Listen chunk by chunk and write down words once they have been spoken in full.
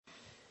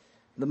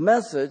The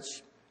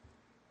message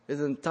is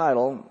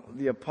entitled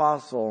The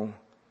Apostle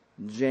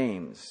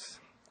James.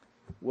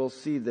 We'll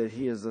see that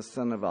he is the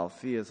son of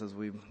Alphaeus as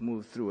we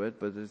move through it,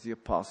 but it's the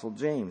Apostle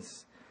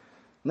James.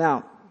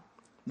 Now,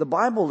 the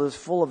Bible is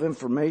full of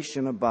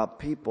information about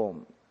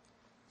people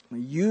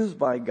used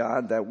by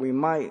God that we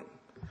might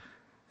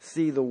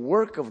see the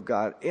work of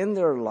God in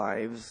their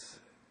lives,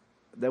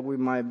 that we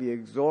might be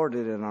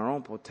exhorted in our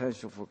own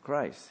potential for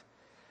Christ.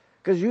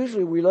 Because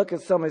usually we look at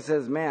somebody and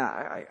says,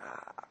 man,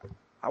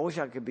 I wish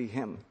I could be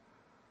him.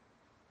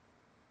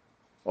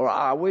 Or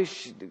I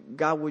wish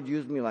God would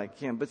use me like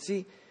him. But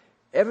see,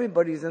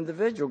 everybody's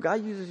individual.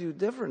 God uses you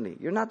differently.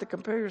 You're not to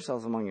compare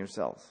yourselves among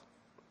yourselves.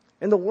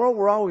 In the world,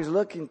 we're always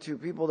looking to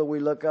people that we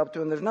look up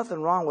to, and there's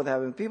nothing wrong with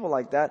having people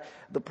like that.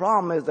 The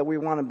problem is that we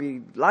want to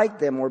be like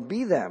them or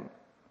be them.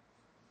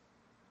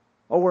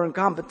 Or we're in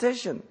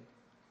competition.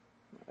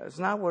 It's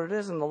not what it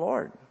is in the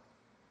Lord.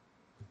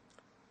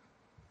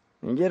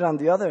 And yet, on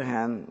the other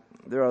hand,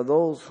 there are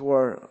those who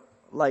are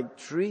like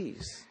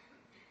trees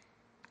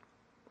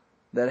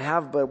that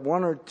have but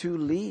one or two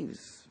leaves.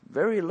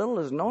 Very little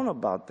is known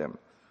about them.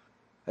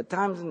 At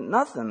times,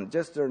 nothing,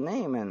 just their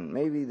name and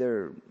maybe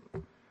their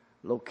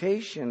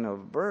location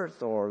of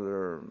birth or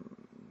their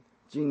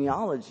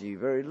genealogy,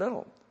 very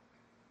little.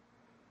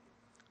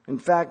 In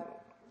fact,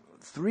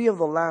 3 of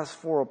the last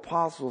 4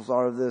 apostles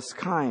are of this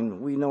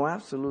kind. We know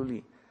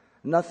absolutely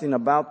nothing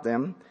about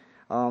them.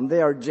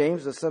 They are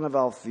James, the son of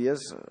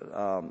Alphaeus,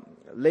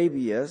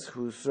 Lebbaeus,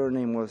 whose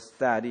surname was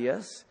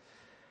Thaddeus,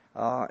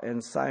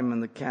 and Simon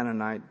the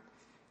Canaanite.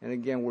 And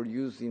again, we're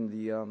using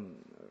the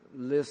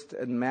list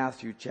in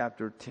Matthew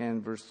chapter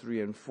 10, verse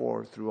 3 and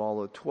 4 through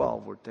all of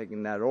 12. We're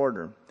taking that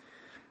order.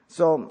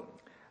 So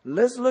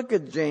let's look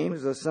at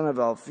James, the son of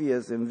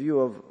Alphaeus, in view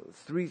of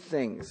 3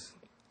 things.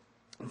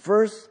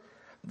 First,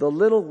 the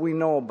little we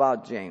know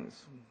about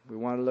James. We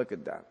want to look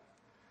at that.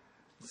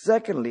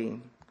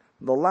 Secondly,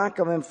 the lack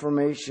of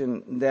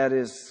information that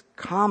is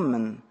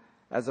common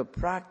as a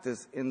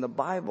practice in the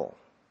Bible.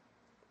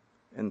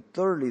 And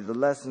thirdly, the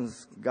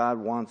lessons God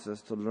wants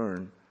us to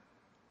learn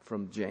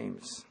from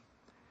James.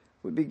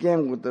 We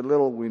begin with the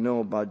little we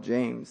know about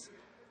James.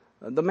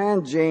 The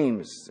man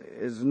James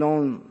is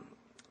known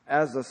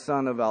as the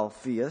son of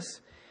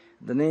Alphaeus.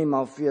 The name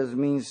Alphaeus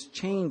means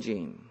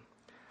changing.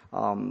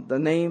 The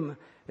name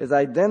is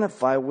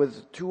identified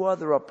with 2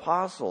 other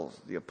apostles.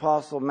 The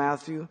apostle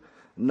Matthew,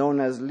 known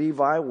as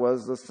Levi,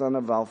 was the son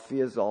of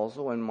Alphaeus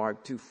also in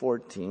Mark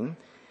 2:14.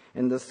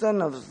 And the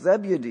son of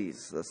Zebedee,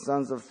 the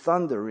sons of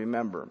thunder,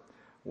 remember,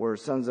 were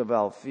sons of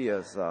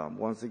Alphaeus.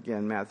 Once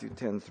again, Matthew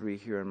 10:3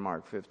 here in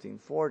Mark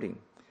 15:40.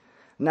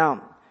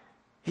 Now,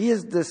 he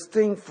is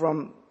distinct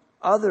from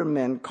other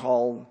men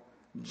called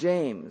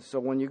James. So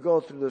when you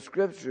go through the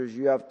scriptures,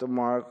 you have to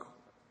mark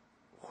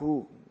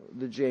who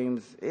the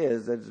James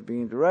is that is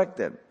being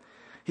directed.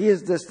 He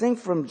is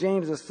distinct from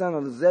James, the son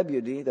of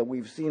Zebedee, that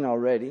we've seen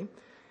already.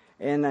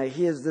 And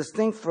he is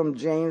distinct from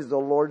James, the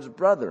Lord's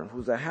brother,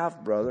 who's a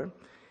half-brother.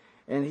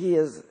 And he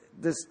is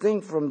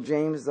distinct from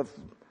James, the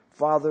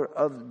father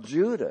of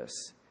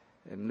Judas,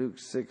 in Luke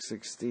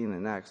 6:16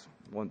 and Acts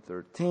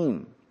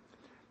 1:13.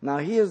 Now,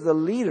 he is the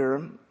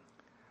leader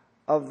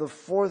of the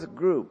 4th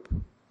group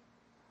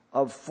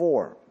of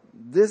 4.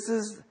 This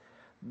is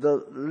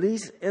the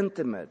least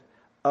intimate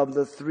of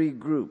the 3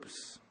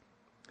 groups.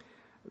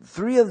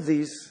 3 of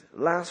these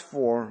last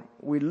 4,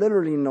 we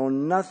literally know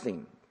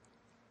nothing.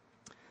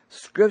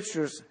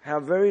 Scriptures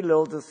have very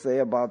little to say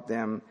about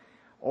them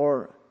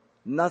or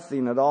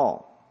nothing at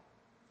all.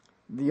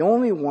 The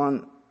only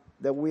one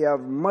that we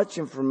have much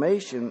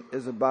information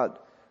is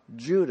about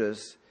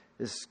Judas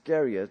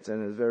Iscariot,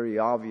 and it's very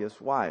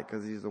obvious why,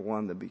 because he's the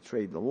one that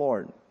betrayed the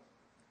Lord.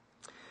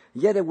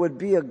 Yet it would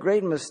be a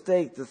great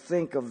mistake to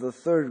think of the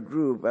 3rd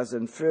group as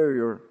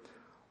inferior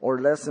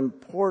or less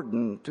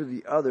important to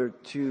the other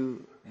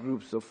 2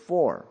 groups of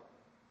 4.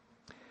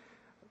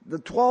 The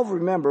 12,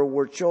 remember,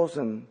 were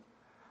chosen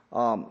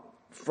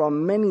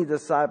from many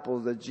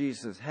disciples that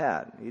Jesus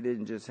had. He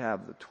didn't just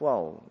have the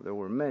 12. There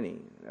were many.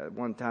 At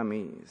one time,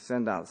 he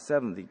sent out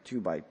 70, 2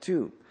 by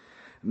 2.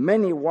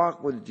 Many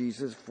walked with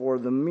Jesus for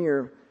the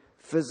mere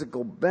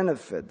physical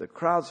benefit. The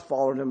crowds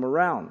followed him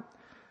around.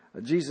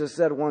 Jesus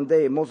said one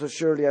day, "Most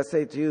assuredly I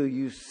say to you,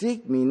 you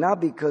seek me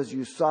not because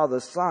you saw the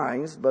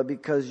signs, but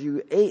because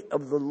you ate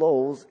of the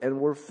loaves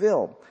and were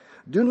filled.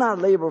 Do not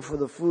labor for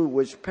the food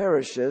which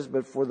perishes,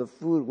 but for the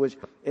food which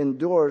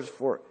endures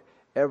for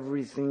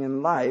everything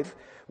in life,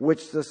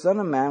 which the Son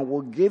of Man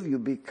will give you,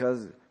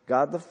 because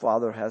God the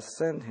Father has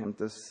sent him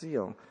to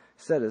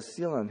set a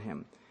seal on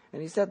him."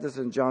 And he said this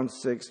in John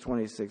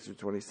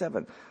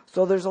 6:26-27.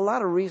 So there's a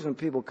lot of reason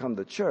people come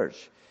to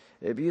church.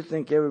 If you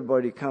think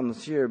everybody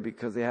comes here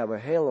because they have a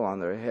halo on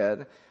their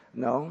head,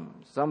 no,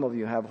 some of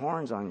you have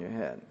horns on your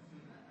head.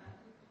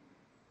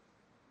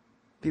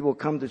 People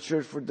come to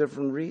church for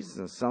different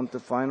reasons. Some to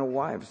find a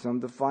wife, some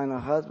to find a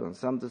husband,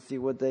 some to see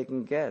what they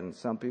can get, and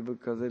some people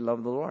because they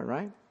love the Lord,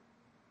 right?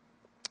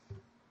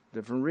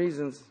 Different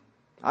reasons.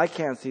 I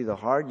can't see the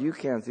heart. You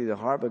can't see the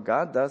heart, but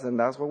God does, and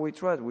that's what we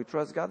trust. We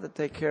trust God to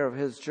take care of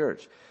His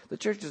church. The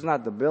church is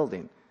not the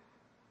building.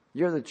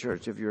 You're the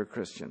church if you're a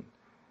Christian.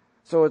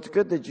 So it's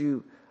good that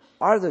you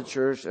are the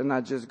church and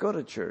not just go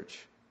to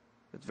church.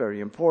 It's very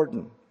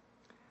important.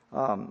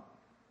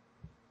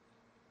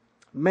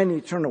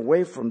 Many turn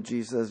away from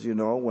Jesus,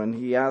 when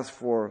He asks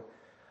for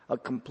a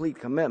complete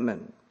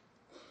commitment.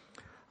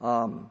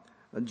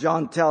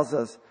 John tells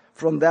us,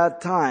 from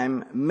that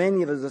time,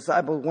 many of His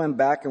disciples went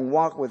back and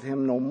walked with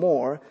Him no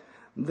more.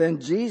 Then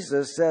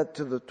Jesus said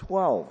to the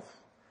 12,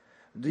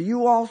 do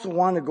you also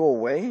want to go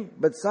away?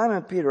 But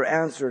Simon Peter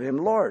answered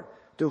Him, Lord,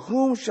 to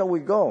whom shall we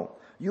go?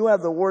 You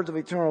have the words of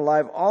eternal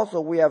life. Also,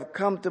 we have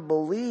come to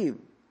believe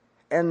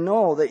and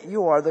know that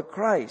you are the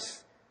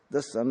Christ,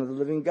 the Son of the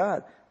living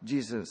God.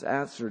 Jesus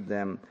answered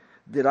them,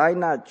 did I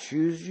not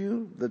choose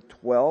you, the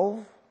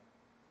 12?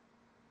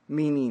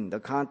 Meaning, the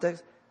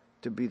context,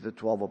 to be the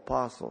 12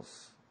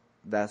 apostles.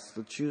 That's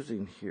the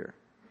choosing here.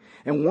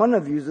 And one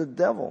of you is a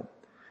devil.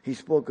 He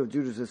spoke of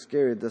Judas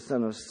Iscariot, the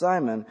son of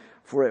Simon,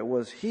 for it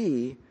was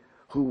he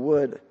who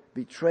would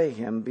betray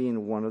Him,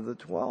 being one of the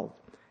 12.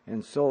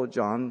 And so,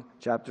 John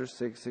chapter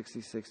 6,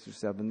 66 through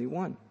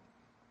 71.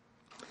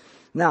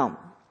 Now,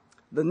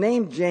 the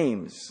name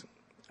James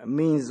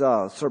means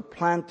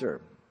supplanter,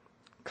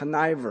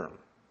 conniver.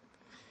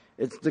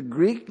 It's the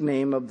Greek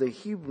name of the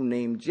Hebrew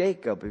name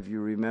Jacob, if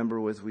you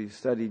remember as we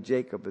studied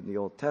Jacob in the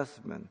Old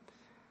Testament.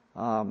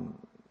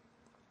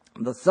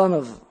 The son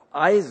of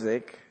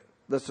Isaac,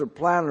 the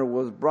supplanter,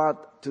 was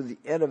brought to the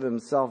end of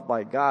himself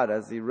by God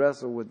as he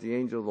wrestled with the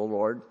angel of the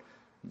Lord,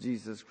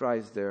 Jesus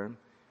Christ, there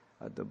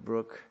at the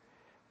brook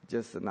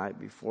just the night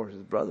before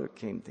his brother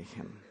came to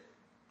him.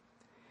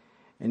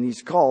 And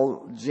he's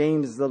called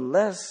James the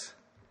Less,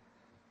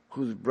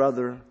 whose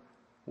brother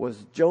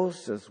was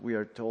Joseph, we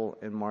are told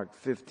in Mark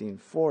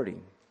 15:40.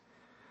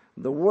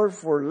 The word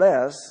for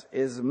less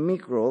is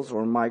mikros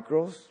or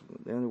micros,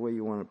 any way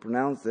you want to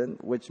pronounce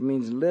it, which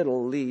means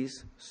little,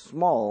 least,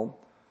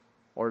 small,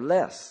 or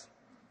less.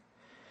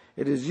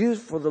 It is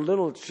used for the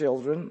little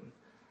children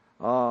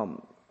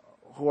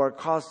who are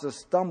caused to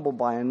stumble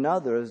by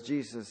another, as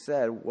Jesus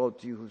said, woe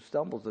to you who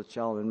stumbles a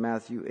child in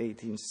Matthew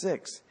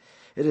 18:6.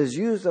 It is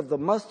used of the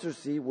mustard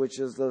seed, which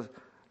is the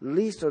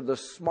least or the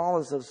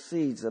smallest of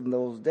seeds in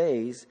those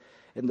days,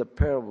 in the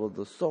parable of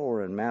the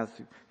sower in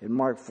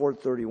Mark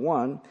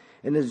 4:31,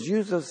 and is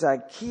used of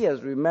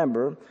Zacchaeus,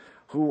 remember,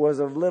 who was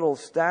of little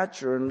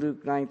stature in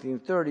Luke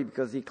 19:30,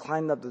 because he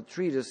climbed up the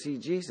tree to see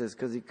Jesus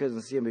because he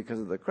couldn't see Him because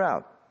of the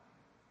crowd.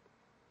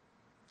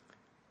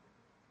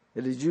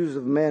 It is used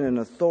of men in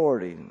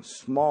authority,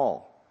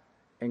 small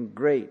and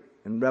great,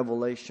 in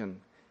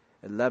Revelation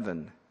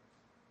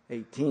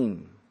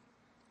 11:18.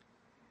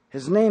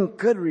 His name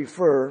could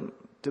refer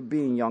to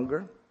being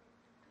younger.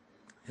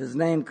 His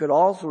name could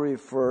also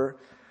refer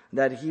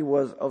that he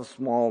was of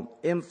small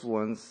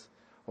influence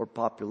or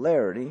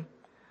popularity,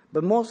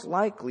 but most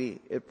likely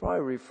it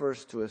probably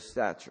refers to his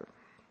stature.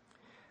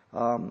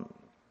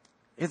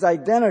 His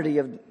identity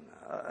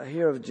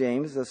of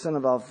James, the son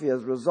of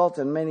Alphaeus, results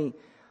in many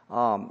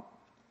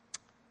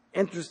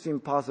interesting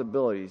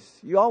possibilities.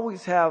 You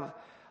always have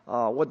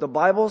what the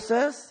Bible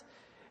says,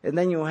 and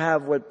then you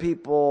have what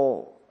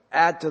people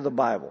add to the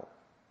Bible,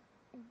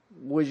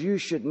 which you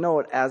should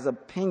note as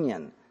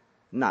opinion,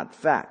 not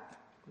fact.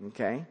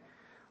 Okay?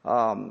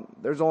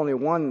 There's only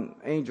one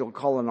angel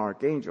called an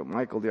archangel,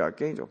 Michael the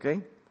archangel,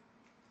 okay?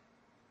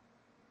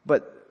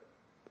 But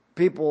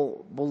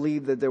people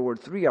believe that there were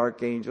 3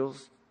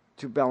 archangels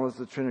to balance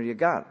the Trinity of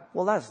God.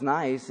 Well, that's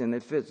nice and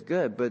it fits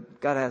good,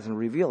 but God hasn't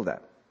revealed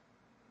that.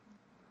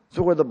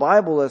 So where the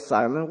Bible is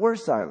silent, we're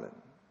silent.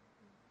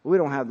 We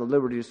don't have the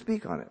liberty to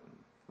speak on it.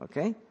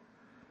 Okay?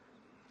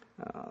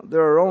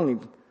 There are only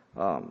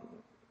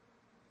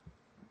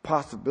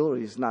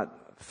possibilities, not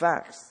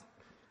facts.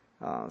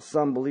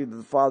 Some believe that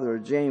the father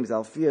of James,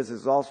 Alphaeus,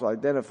 is also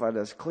identified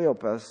as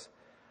Cleopas,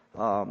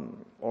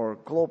 or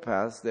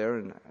Clopas there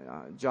in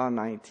John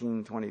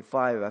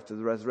 19:25. After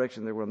the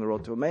resurrection, they were on the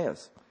road to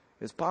Emmaus.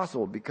 It's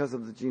possible because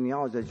of the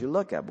genealogy that you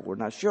look at, but we're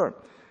not sure.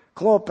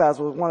 Clopas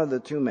was one of the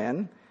 2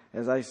 men,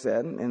 as I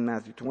said, in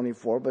Matthew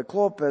 24. But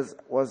Clopas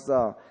was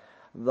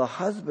the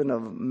husband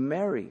of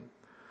Mary,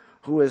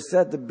 who is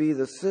said to be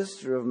the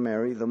sister of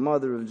Mary, the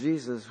mother of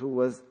Jesus, who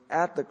was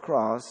at the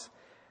cross,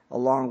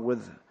 along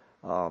with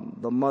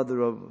the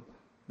mother of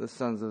the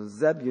sons of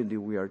Zebedee,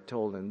 we are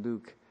told in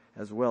Luke,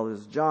 as well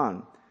as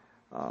John.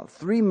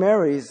 3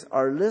 Marys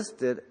are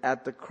listed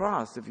at the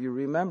cross, if you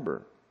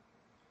remember.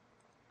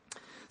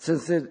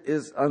 Since it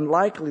is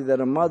unlikely that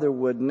a mother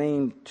would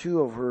name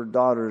 2 of her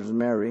daughters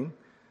Mary,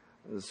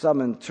 some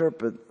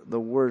interpret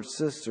the word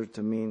sister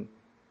to mean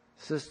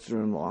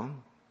sister-in-law.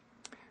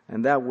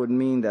 And that would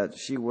mean that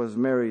she was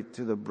married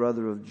to the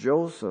brother of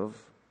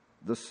Joseph,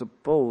 the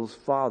supposed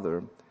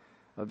father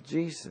of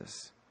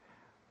Jesus.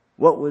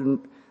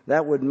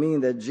 That would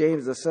mean that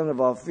James, the son of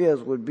Alphaeus,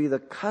 would be the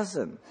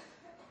cousin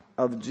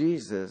of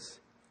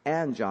Jesus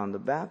and John the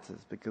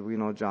Baptist, because we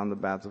know John the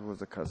Baptist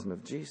was a cousin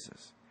of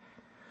Jesus.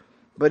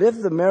 But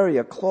if the Mary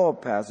of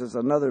Clopas is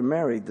another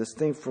Mary,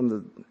 distinct from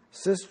the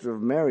sister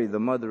of Mary, the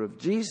mother of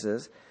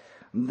Jesus,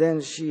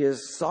 then she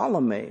is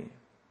Salome.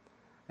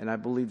 And I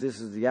believe this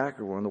is the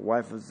accurate one, the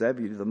wife of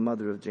Zebedee, the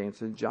mother of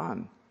James and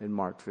John, in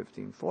Mark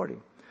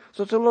 15:40.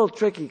 So it's a little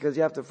tricky because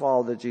you have to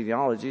follow the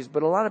genealogies,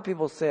 but a lot of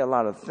people say a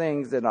lot of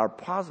things that are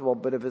possible,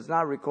 but if it's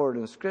not recorded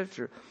in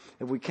Scripture,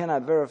 if we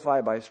cannot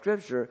verify by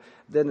Scripture,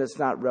 then it's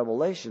not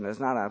revelation. It's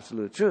not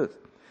absolute truth.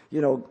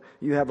 You know,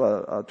 you have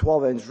a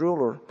 12-inch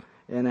ruler,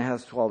 and it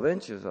has 12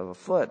 inches of a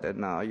foot,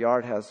 and a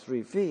yard has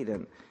 3 feet.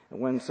 And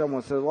when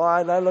someone says,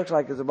 well, that looks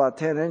like it's about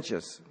 10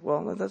 inches.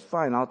 Well, that's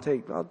fine.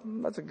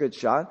 That's a good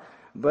shot.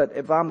 But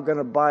if I'm going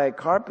to buy a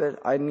carpet,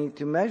 I need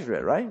to measure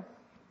it, right?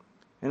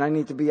 And I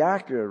need to be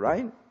accurate,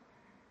 right?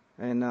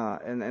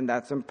 And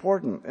that's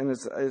important. And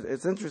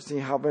it's interesting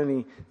how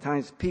many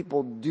times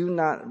people do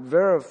not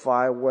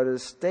verify what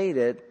is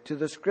stated to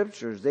the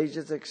Scriptures. They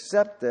just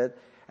accept it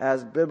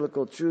as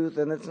biblical truth,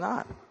 and it's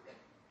not.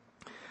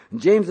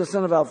 James, the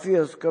son of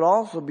Alphaeus, could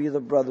also be the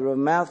brother of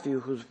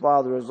Matthew, whose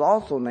father is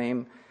also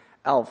named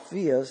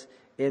Alphaeus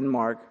in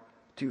Mark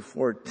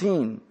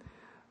 2:14.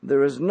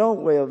 There is no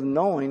way of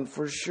knowing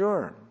for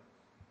sure.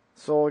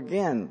 So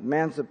again,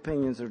 man's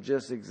opinions are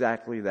just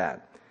exactly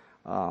that.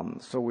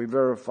 So we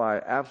verify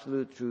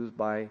absolute truth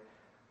by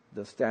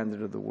the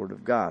standard of the Word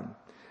of God.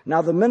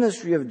 Now, the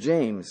ministry of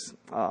James,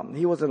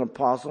 he was an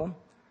apostle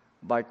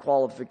by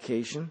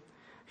qualification.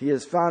 He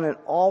is found in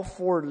all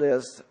 4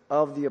 lists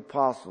of the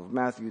apostles: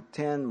 Matthew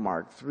 10,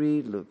 Mark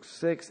 3, Luke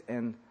 6,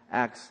 and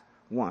Acts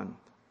 1.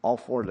 All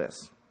 4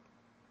 lists.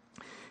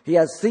 He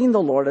has seen the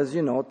Lord, as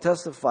you know,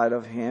 testified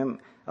of him,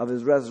 of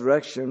his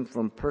resurrection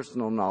from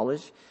personal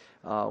knowledge.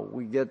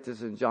 We get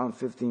this in John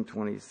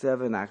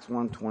 15:27, Acts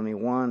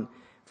 1:21,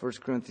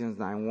 1 Corinthians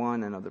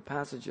 9:1, and other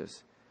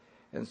passages.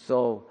 And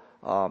so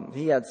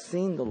he had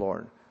seen the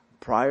Lord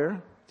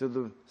prior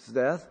to his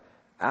death,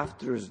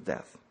 after his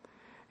death.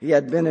 He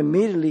had been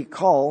immediately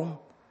called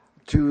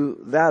to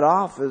that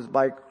office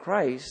by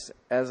Christ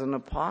as an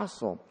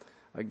apostle.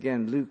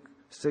 Again, Luke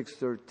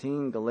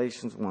 6:13,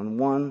 Galatians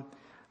 1:1.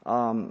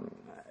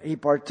 He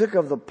partook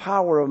of the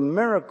power of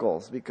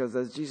miracles, because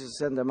as Jesus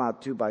sent them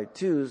out 2 by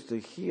 2s to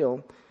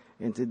heal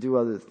and to do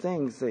other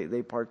things,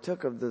 they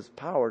partook of this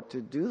power to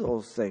do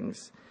those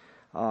things.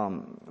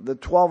 The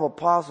 12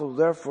 apostles,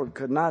 therefore,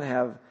 could not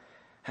have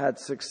had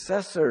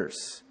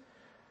successors.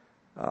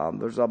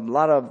 There's a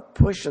lot of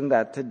push on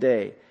that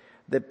today,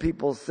 that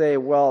people say,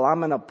 well,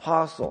 I'm an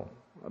apostle.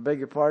 I beg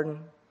your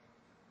pardon?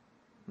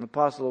 An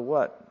apostle of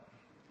what?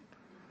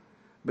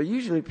 But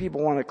usually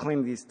people want to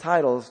claim these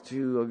titles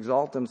to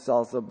exalt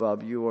themselves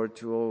above you, or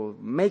to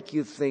make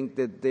you think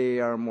that they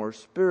are more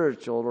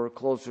spiritual or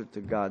closer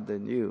to God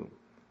than you.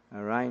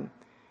 All right?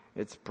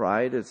 It's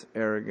pride, it's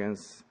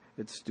arrogance,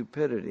 it's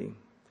stupidity.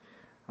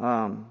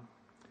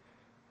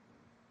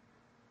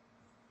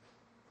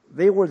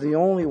 They were the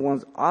only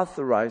ones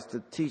authorized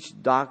to teach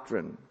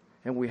doctrine,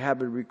 and we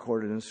have it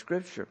recorded in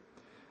Scripture.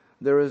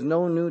 There is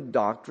no new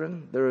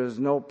doctrine. There is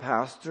no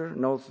pastor,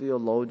 no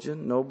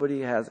theologian. Nobody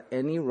has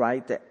any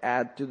right to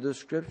add to the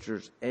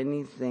Scriptures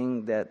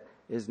anything that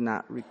is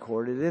not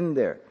recorded in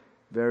there.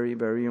 Very,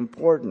 very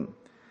important.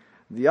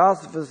 The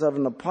office of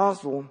an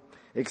apostle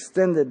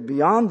extended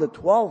beyond the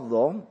 12,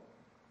 though,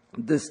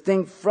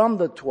 distinct from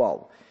the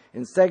 12.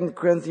 In 2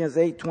 Corinthians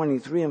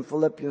 8:23 and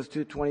Philippians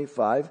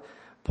 2:25,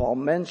 Paul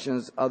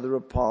mentions other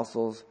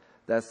apostles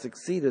that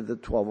succeeded the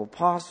 12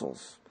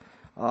 apostles.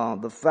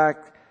 The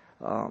fact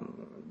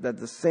that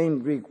the same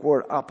Greek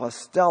word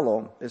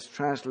apostello is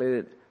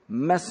translated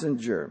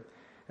messenger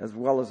as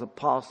well as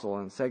apostle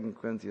in 2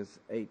 Corinthians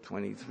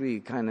 8:23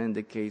 kind of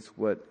indicates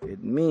what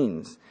it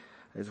means,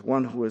 as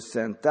one who is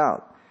sent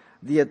out.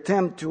 The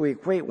attempt to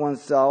equate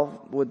oneself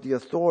with the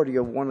authority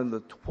of one of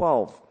the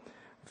 12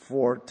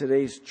 for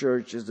today's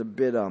church is a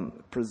bit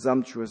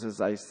presumptuous,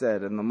 as I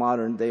said, and the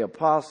modern day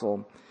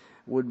apostle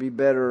would be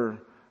better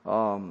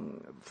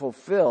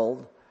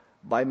fulfilled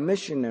by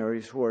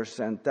missionaries who are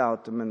sent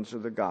out to minister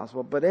the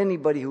gospel. But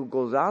anybody who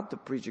goes out to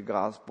preach the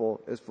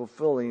gospel is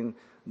fulfilling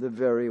the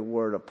very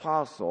word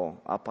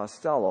apostle,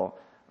 apostello,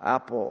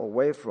 apo,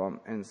 away from,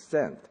 and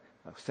sent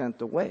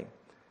away.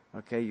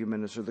 Okay, you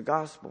minister the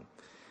gospel.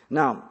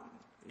 Now,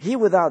 he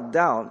without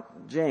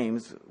doubt,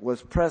 James,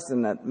 was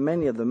present at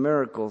many of the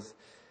miracles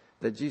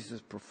that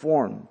Jesus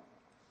performed.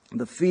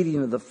 The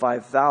feeding of the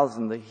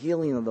 5,000, the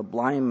healing of the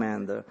blind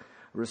man, the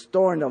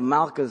restoring of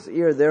Malchus'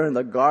 ear there in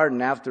the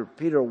garden after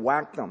Peter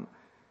whacked him.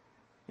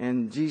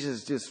 And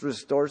Jesus just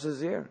restores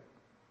his ear.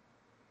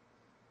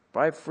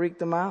 Probably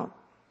freaked him out.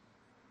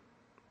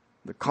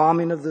 The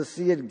calming of the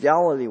sea at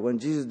Galilee when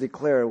Jesus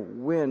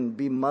declared, "Wind,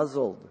 be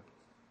muzzled."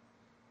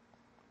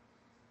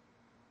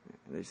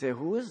 And they say,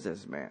 "Who is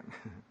this man?"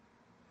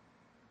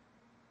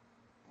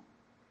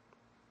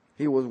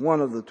 He was one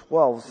of the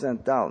 12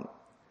 sent out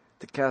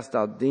to cast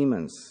out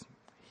demons,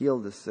 heal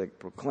the sick,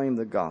 proclaim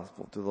the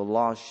gospel to the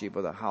lost sheep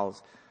of the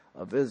house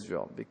of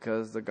Israel,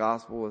 because the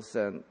gospel was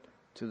sent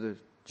to the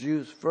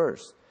Jews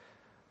first.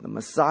 The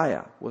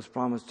Messiah was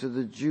promised to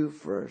the Jew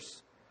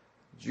first.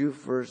 Jew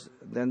first,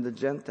 then the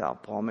Gentile.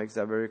 Paul makes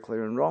that very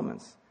clear in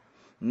Romans.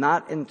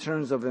 Not in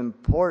terms of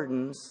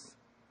importance,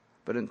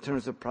 but in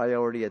terms of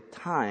priority at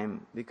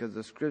time, because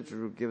the scriptures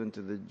were given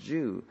to the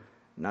Jew,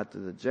 not to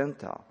the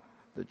Gentile.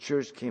 The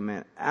church came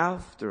in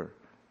after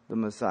the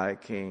Messiah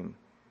came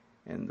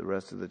and the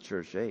rest of the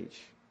church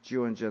age.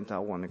 Jew and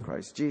Gentile, one in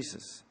Christ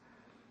Jesus.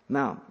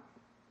 Now,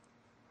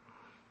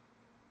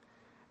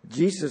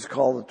 Jesus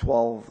called the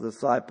 12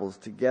 disciples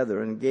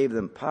together and gave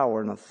them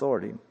power and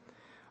authority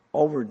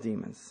over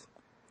demons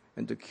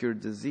and to cure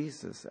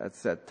diseases at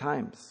set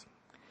times.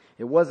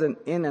 It wasn't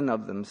in and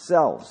of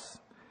themselves.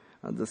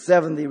 The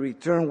 70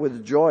 returned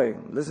with joy.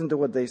 Listen to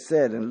what they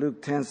said in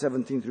Luke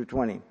 10:17 through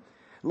 20.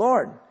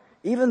 Lord,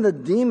 even the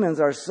demons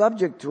are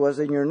subject to us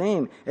in your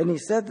name. And he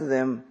said to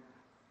them,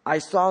 I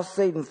saw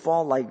Satan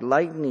fall like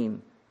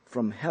lightning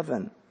from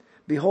heaven.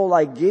 Behold,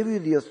 I give you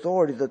the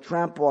authority to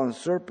trample on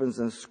serpents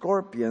and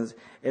scorpions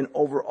and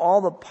over all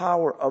the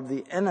power of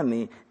the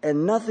enemy,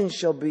 and nothing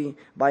shall be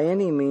by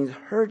any means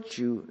hurt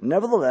you.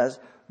 Nevertheless,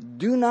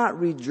 do not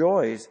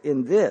rejoice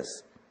in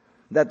this,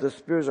 that the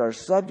spirits are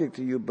subject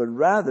to you, but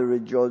rather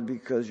rejoice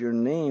because your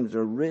names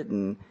are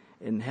written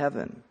in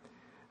heaven.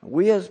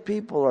 We as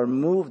people are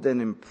moved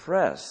and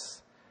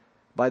impressed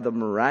by the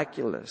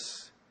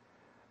miraculous,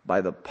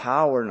 by the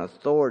power and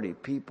authority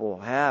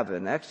people have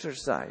and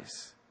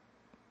exercise.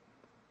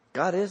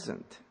 God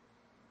isn't.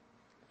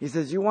 He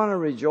says, you want to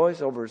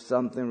rejoice over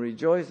something,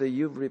 rejoice that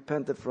you've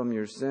repented from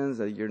your sins,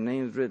 that your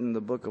name's written in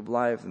the book of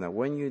life, and that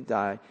when you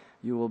die,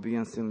 you will be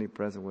instantly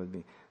present with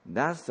me.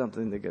 That's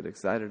something to get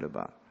excited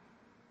about.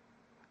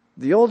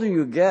 The older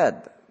you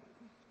get,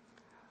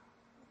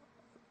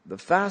 the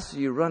faster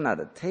you run out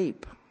of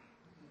tape.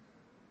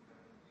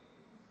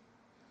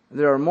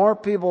 There are more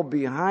people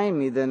behind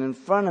me than in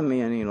front of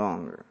me any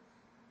longer.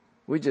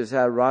 We just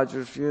had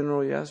Roger's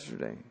funeral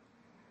yesterday.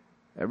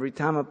 Every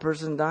time a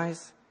person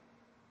dies,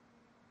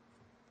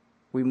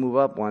 we move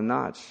up one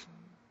notch.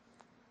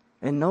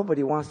 And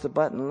nobody wants to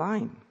butt in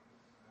line.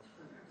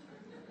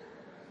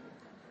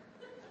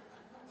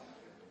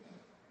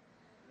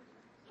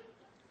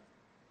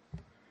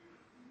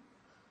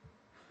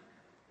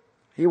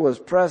 He was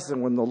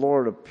present when the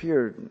Lord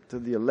appeared to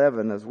the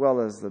 11, as well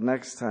as the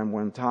next time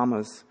when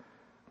Thomas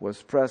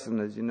was present,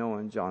 as you know,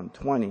 in John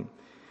 20.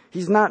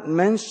 He's not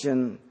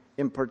mentioned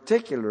in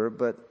particular,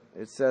 but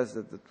it says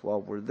that the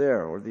 12 were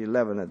there, or the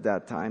 11 at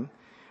that time.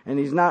 And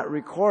he's not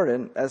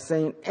recorded as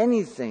saying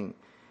anything.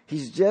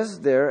 He's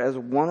just there as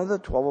one of the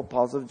 12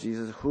 apostles of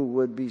Jesus who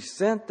would be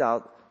sent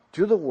out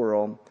to the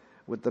world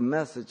with the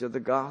message of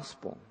the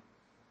gospel.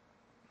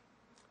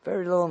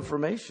 Very little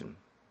information.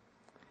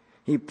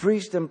 He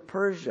preached in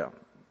Persia,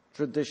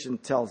 tradition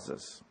tells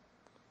us,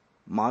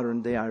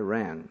 modern day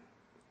Iran.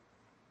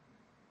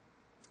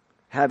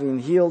 Having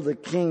healed the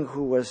king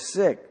who was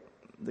sick,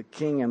 the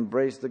king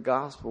embraced the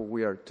gospel,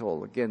 we are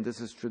told. Again, this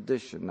is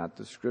tradition, not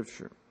the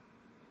scripture.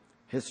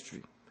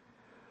 History.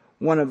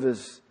 One of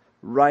his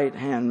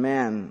right-hand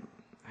men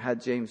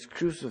had James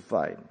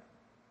crucified.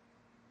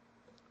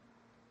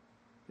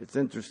 It's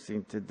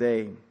interesting,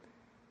 today,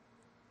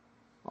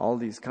 all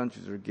these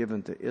countries are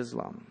given to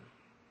Islam.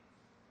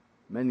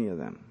 Many of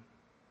them.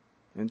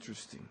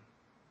 Interesting.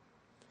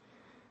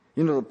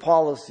 You know, the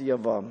policy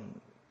of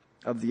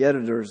the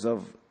editors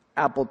of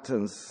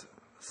Appleton's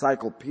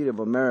Encyclopedia of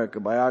America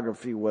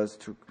biography was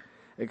to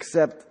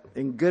accept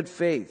in good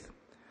faith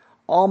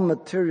all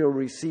material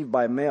received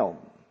by mail.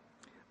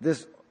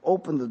 This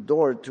opened the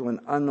door to an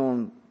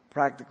unknown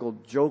practical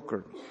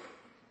joker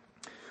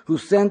who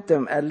sent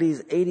them at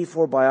least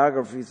 84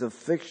 biographies of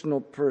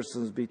fictional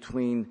persons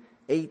between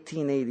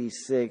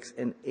 1886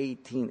 and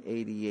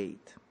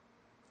 1888.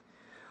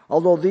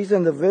 Although these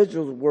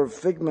individuals were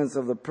figments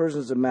of the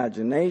person's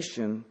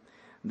imagination,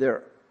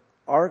 their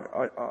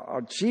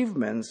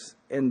achievements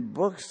and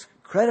books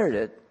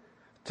credited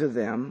to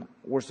them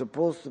were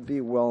supposed to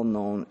be well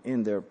known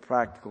in their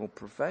practical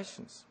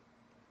professions.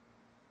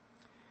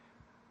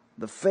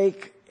 The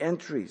fake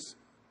entries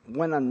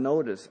went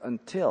unnoticed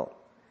until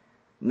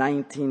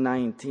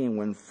 1919,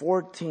 when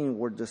 14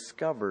 were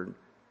discovered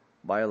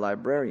by a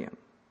librarian.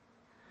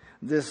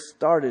 This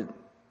started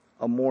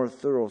a more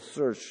thorough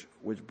search,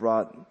 which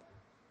brought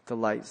to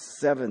light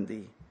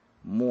 70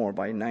 more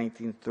by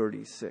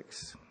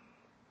 1936.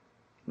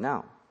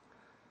 Now,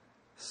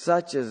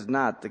 such is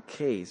not the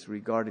case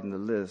regarding the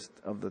list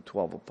of the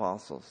 12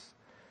 apostles.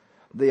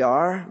 They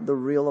are the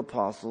real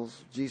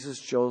apostles. Jesus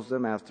chose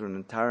them after an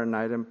entire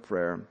night in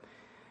prayer,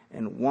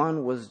 and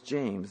one was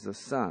James, the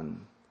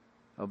son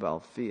of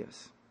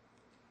Alphaeus.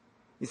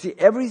 You see,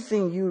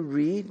 everything you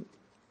read,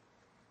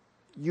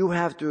 you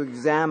have to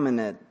examine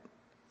it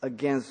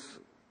against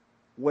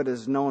what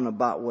is known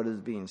about what is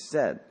being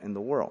said in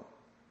the world.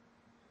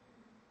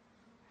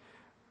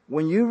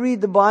 When you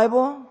read the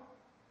Bible,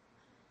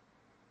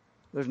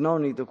 there's no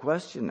need to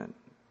question it.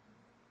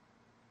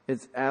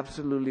 It's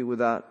absolutely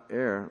without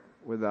error,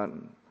 without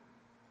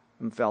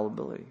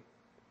infallibility.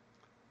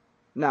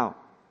 Now,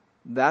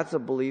 that's a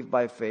belief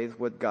by faith,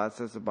 what God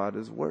says about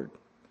His Word.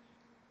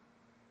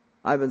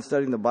 I've been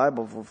studying the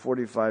Bible for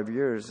 45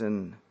 years,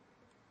 and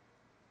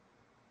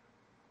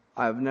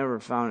I've never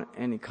found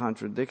any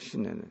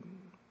contradiction in it.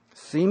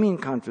 Seeming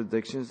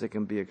contradictions that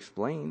can be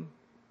explained.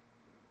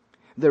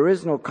 There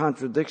is no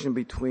contradiction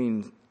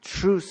between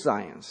true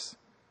science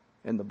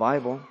and the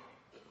Bible.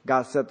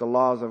 God set the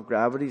laws of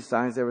gravity,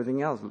 science,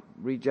 everything else.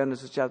 Read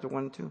Genesis chapter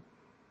 1 and 2.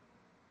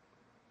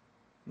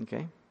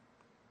 Okay?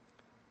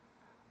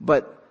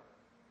 But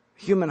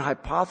human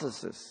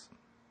hypothesis,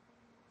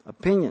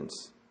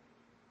 opinions,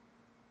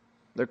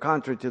 they're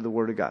contrary to the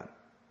Word of God.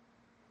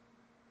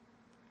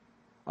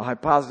 A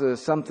hypothesis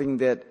is something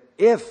that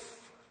if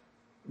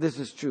this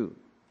is true,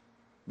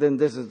 then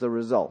this is the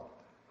result.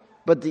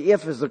 But the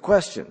if is the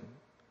question.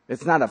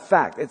 It's not a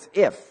fact. It's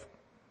if.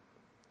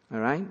 All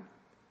right?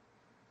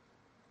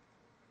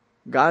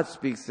 God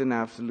speaks in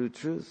absolute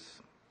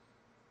truth.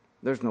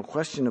 There's no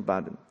question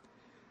about it.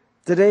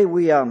 Today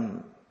we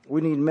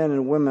need men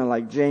and women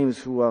like James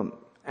who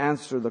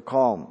answer the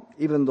call,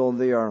 even though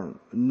they are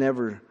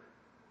never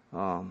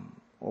or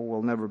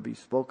will never be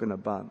spoken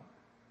about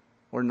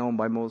or known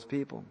by most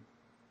people.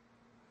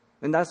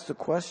 And that's the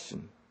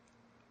question.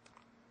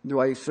 Do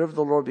I serve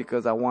the Lord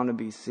because I want to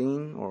be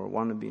seen or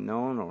want to be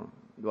known, or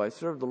do I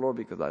serve the Lord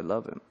because I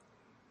love Him?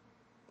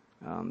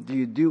 Do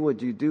you do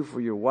what you do for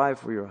your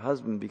wife or your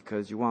husband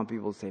because you want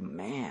people to say,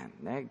 man,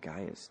 that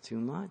guy is too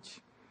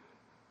much?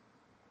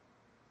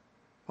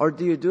 Or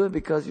do you do it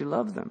because you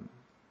love them?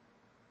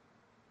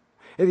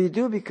 If you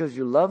do it because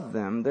you love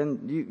them,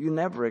 then you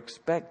never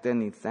expect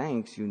any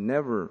thanks. You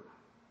never,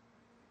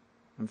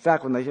 in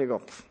fact, when they hear,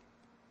 go,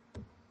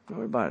 don't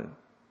worry about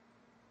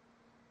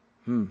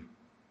it.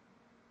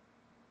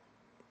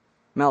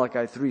 Malachi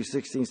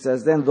 3:16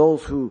 says, then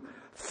those who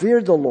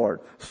feared the Lord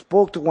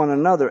spoke to one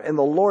another, and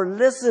the Lord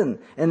listened,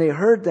 and He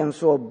heard them.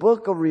 So a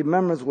book of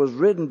remembrance was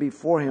written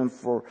before Him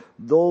for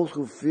those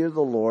who fear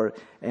the Lord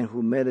and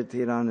who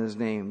meditate on His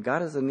name.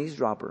 God is an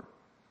eavesdropper.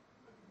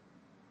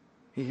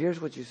 He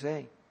hears what you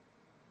say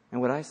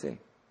and what I say.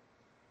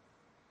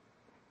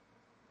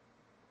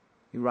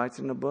 He writes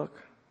in the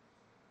book.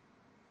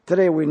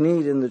 Today we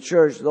need in the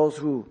church those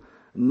who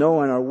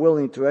know and are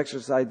willing to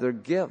exercise their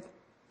gift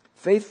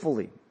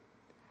faithfully,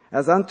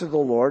 as unto the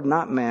Lord,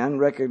 not man,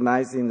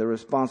 recognizing the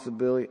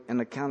responsibility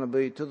and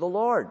accountability to the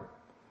Lord.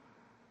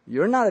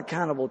 You're not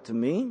accountable to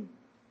me.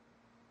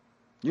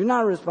 You're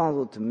not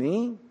responsible to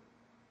me.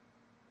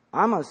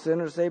 I'm a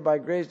sinner saved by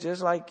grace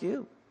just like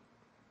you.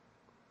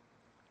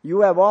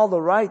 You have all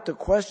the right to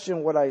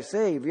question what I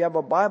say. If you have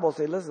a Bible,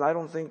 say, listen, I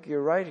don't think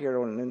you're right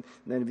here. And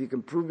then if you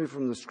can prove me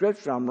from the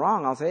Scripture I'm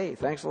wrong, I'll say, hey,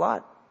 thanks a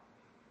lot.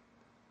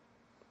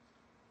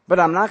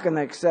 But I'm not going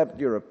to accept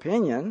your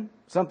opinion.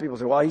 Some people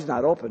say, well, he's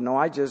not open. No,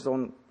 I just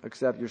don't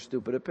accept your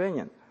stupid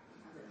opinion.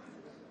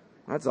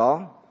 That's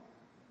all.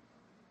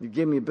 You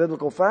give me a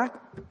biblical fact?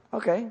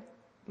 Okay,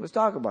 let's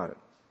talk about it.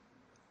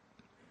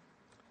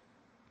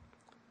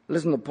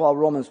 Listen to Paul,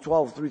 Romans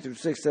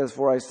 12:3-6 says,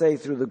 for I say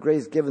through the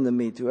grace given to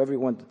me, to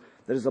everyone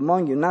that is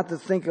among you, not to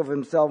think of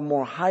himself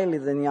more highly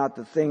than he ought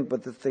to think,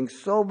 but to think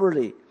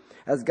soberly,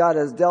 as God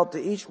has dealt to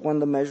each one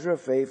the measure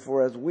of faith.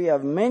 For as we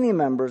have many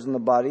members in the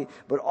body,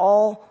 but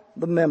all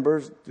the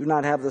members do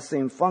not have the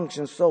same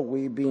function, so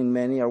we, being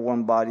many, are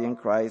one body in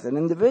Christ, and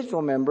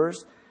individual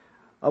members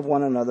of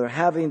one another,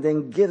 having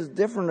then gifts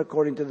different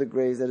according to the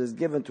grace that is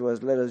given to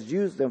us, let us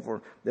use them.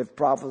 For if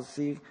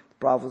prophecy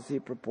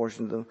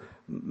proportion to the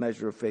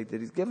measure of faith that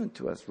He's given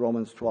to us.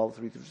 Romans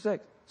 12:3-6.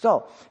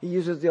 So, he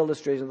uses the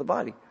illustration of the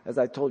body. As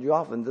I told you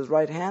often, this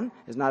right hand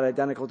is not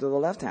identical to the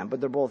left hand, but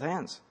they're both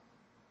hands.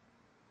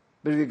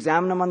 But if you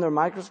examine them under a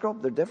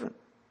microscope, they're different.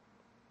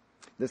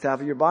 This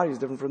half of your body is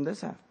different from this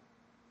half.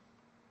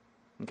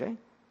 Okay?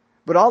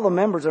 But all the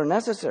members are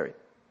necessary.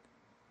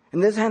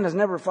 And this hand has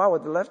never fought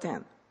with the left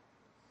hand.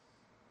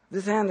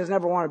 This hand has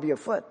never wanted to be a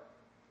foot.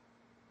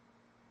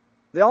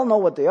 They all know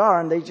what they are,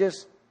 and they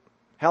just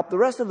help the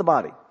rest of the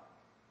body.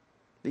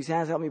 These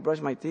hands help me brush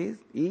my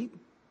teeth, eat,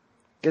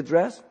 get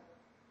dressed.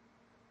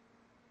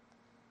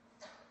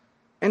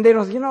 And they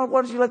don't say, why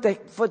don't you let the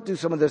foot do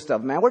some of this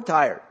stuff, man? We're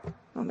tired.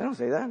 No, they don't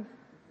say that.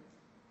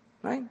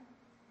 Right?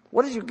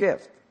 What is your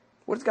gift?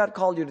 What has God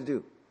called you to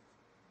do?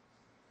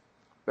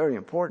 Very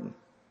important.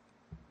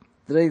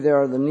 Today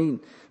there's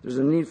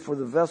a need for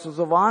the vessels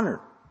of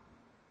honor.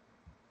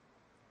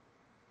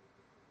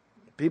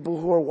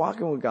 People who are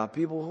walking with God,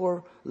 people who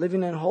are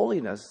living in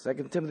holiness.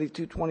 2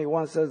 Timothy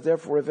 2:21 says,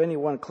 therefore, if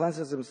anyone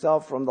cleanses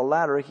himself from the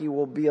latter, he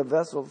will be a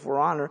vessel for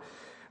honor,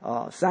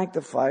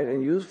 sanctified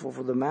and useful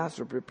for the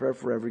master, prepared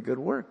for every good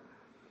work.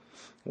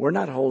 We're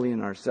not holy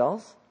in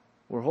ourselves.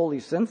 We're wholly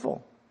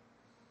sinful.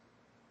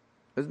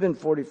 It's been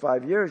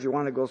 45 years. You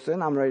want to go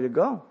sin? I'm ready to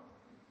go.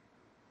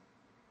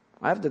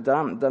 I have to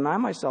deny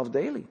myself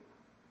daily.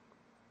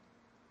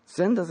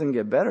 Sin doesn't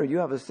get better. You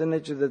have a sin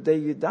nature the day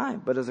you die.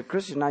 But as a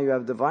Christian, now you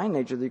have divine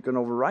nature that you can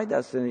override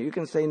that sin. You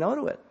can say no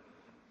to it.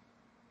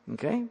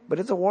 Okay? But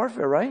it's a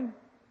warfare, right?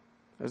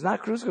 It's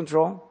not cruise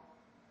control.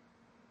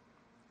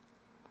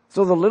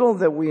 So the little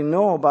that we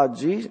know about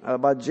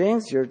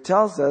James here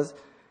tells us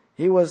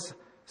he was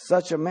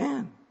such a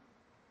man.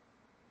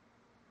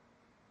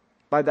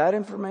 by that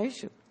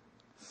information.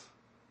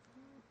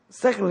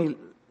 Secondly,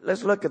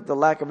 let's look at the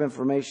lack of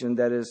information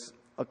that is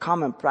a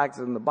common practice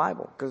in the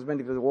Bible. Because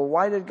many people say, well,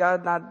 why did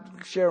God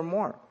not share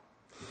more?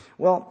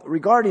 Well,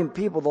 regarding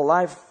people, the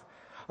life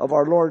of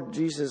our Lord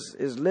Jesus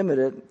is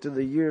limited to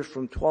the years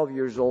from 12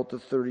 years old to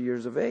 30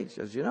 years of age,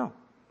 as you know.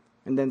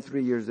 And then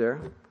 3 years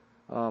there,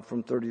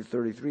 from 30 to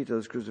 33 to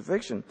his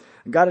crucifixion.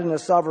 God in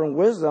his sovereign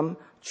wisdom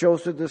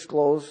chose to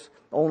disclose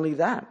only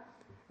that.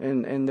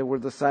 And there were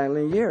the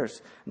silent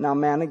years. Now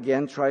man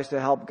again tries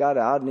to help God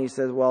out, and he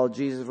says, well,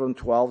 Jesus from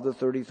 12 to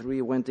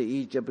 33 went to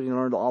Egypt and he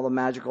learned all the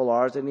magical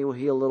arts and he will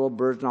heal little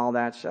birds and all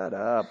that. Shut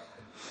up.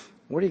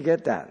 Where do you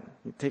get that?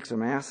 You take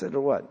some acid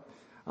or what?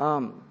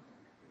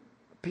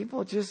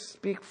 People just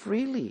speak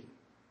freely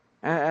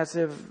as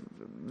if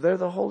they're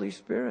the Holy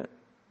Spirit.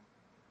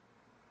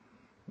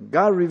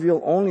 God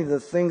revealed only the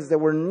things that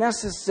were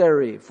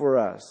necessary for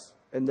us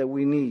and that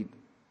we need.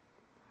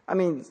 I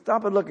mean,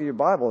 stop and look at your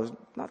Bible.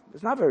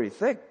 It's not very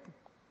thick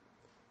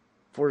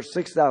for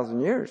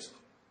 6,000 years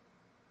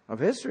of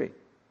history.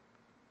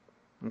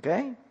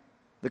 Okay?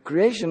 The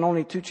creation,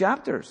 only 2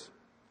 chapters.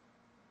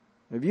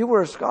 If you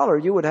were a scholar,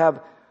 you would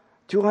have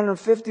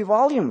 250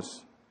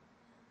 volumes.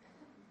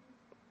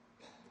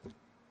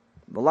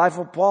 The life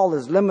of Paul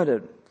is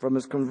limited from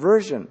his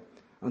conversion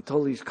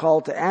until he's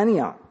called to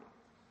Antioch.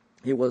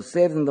 He was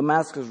saved in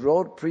Damascus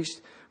Road,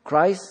 preached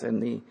Christ,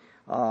 and the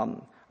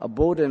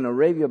abode in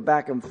Arabia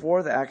back and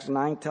forth. Acts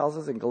 9 tells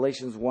us in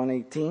Galatians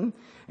 1:18.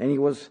 And he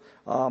was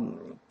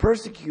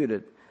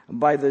persecuted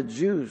by the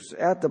Jews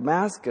at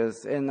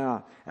Damascus. And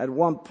at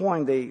one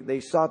point they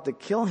sought to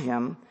kill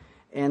him.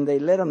 And they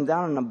let him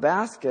down in a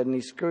basket. And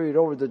he scurried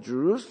over to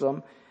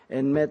Jerusalem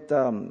and met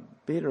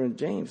Peter and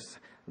James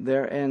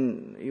there.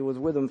 And he was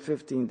with them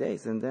 15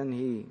 days. And then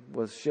he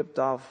was shipped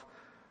off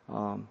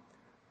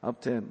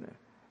up to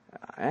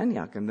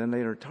Antioch and then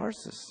later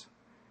Tarsus.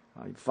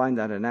 You find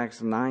that in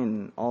Acts 9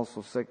 and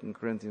also 2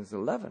 Corinthians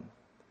 11.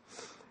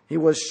 He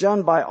was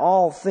shunned by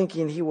all,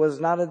 thinking he was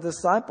not a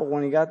disciple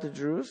when he got to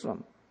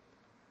Jerusalem.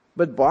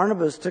 But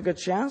Barnabas took a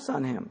chance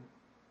on him.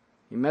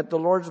 He met the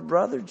Lord's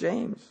brother,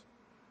 James.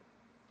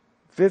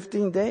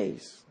 15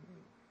 days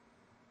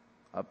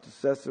up to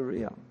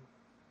Caesarea.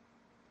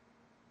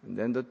 And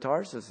then to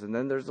Tarsus. And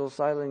then there's those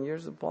silent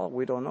years of Paul.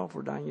 We don't know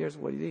for 9 years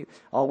what he did.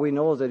 All we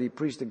know is that he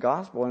preached the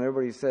gospel and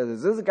everybody says,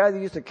 is this the guy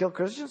that used to kill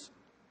Christians?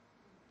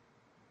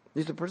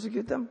 Used to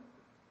persecute them?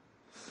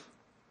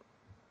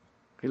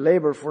 He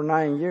labored for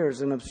 9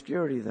 years in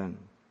obscurity then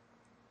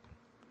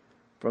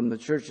from the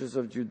churches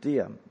of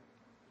Judea.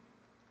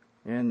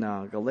 And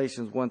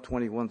Galatians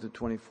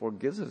 1:21-24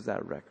 gives us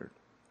that record.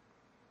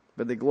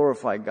 But they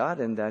glorified God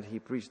in that he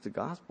preached the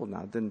gospel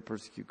now, didn't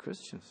persecute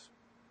Christians.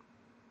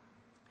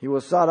 He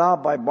was sought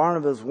out by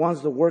Barnabas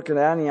once the work at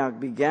Antioch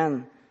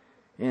began.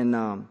 And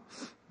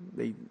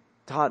they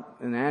taught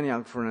in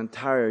Antioch for an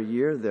entire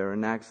year there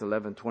in Acts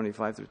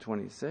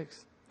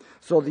 11:25-26.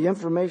 So the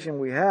information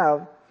we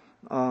have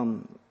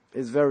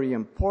is very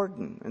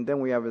important. And then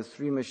we have his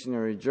 3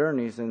 missionary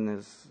journeys and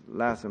his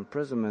last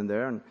imprisonment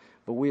there.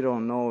 But we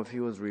don't know if he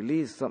was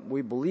released.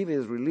 We believe he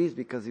was released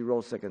because he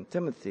wrote 2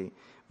 Timothy.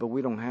 But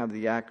we don't have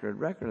the accurate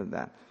record of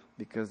that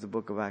because the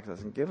book of Acts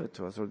doesn't give it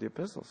to us, or the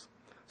epistles.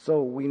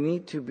 So we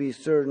need to be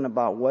certain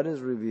about what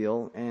is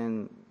revealed,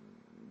 and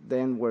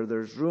then where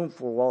there's room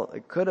for, well,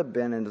 it could have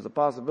been, and there's a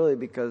possibility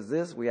because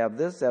we have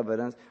this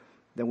evidence,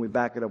 then we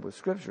back it up with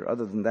Scripture.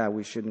 Other than that,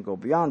 we shouldn't go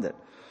beyond it.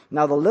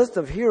 Now, the list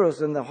of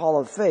heroes in the Hall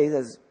of Faith,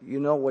 as you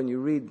know when you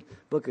read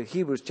book of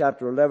Hebrews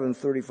chapter 11,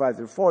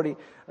 35-40,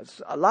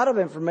 a lot of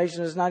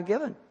information is not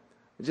given.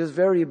 It's just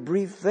very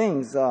brief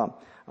things.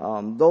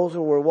 Those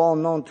who were well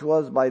known to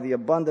us by the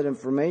abundant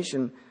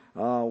information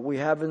we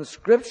have in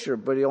Scripture,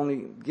 but he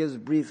only gives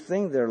brief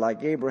things there,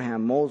 like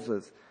Abraham,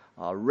 Moses,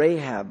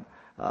 Rahab,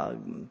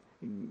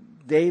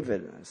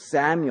 David,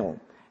 Samuel,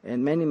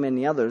 and many,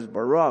 many others,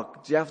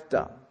 Baruch,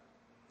 Jephthah.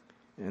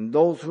 And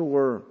those who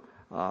were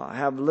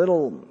have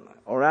little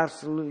or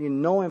absolutely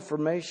no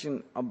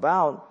information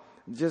about,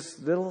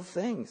 just little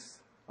things.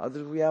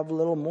 Others we have a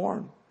little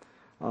more.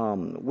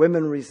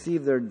 Women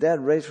received their dead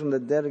raised from the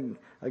dead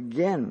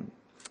again.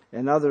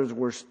 And others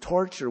were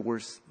tortured,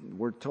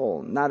 we're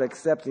told, not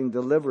accepting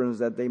deliverance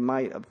that they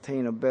might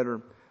obtain a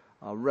better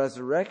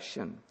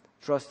resurrection.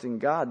 Trusting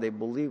God, they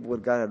believed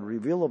what God had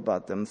revealed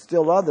about them.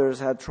 Still others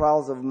had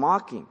trials of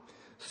mocking,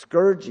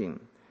 scourging,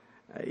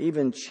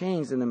 even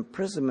chains and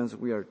imprisonments,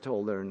 we are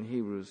told there in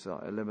Hebrews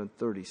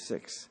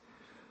 11:36.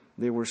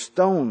 They were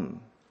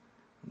stoned.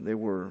 They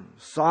were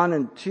sawn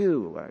in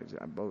two.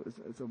 I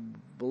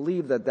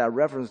believe that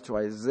reference to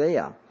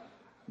Isaiah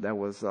that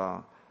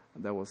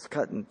was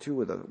cut in two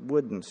with a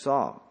wooden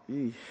saw.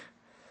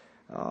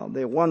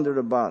 They wandered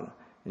about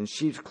in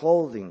sheep's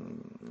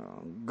clothing,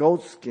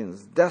 goat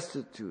skins,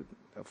 destitute,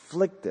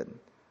 afflicted,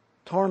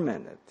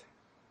 tormented.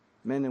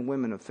 Men and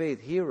women of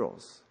faith,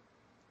 heroes,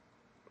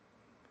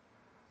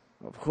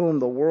 of whom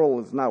the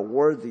world is not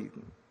worthy.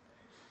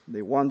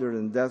 They wandered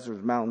in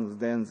deserts, mountains,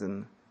 dens,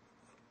 and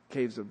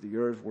caves of the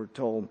earth, we're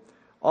told.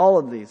 All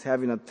of these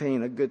having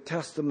obtained a good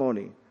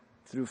testimony,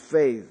 through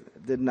faith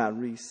did not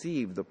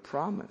receive the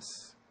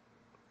promise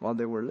while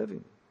they were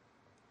living.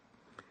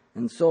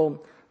 And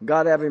so,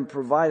 God having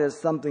provided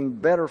something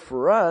better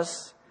for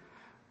us,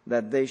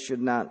 that they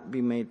should not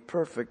be made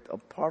perfect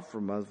apart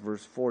from us,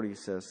 verse 40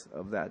 says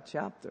of that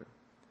chapter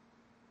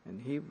in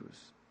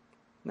Hebrews.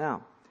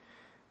 Now,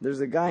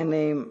 there's a guy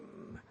named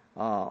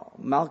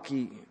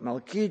Malchijah,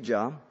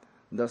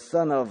 the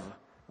son of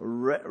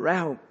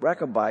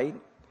Rechabite,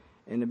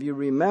 and if you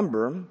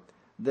remember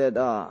that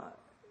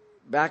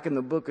back in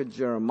the book of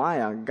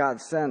Jeremiah,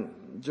 God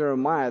sent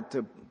Jeremiah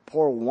to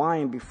pour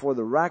wine before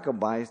the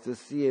Rechabites to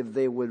see if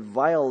they would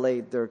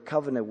violate their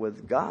covenant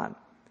with God.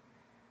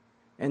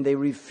 And they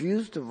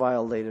refused to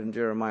violate it in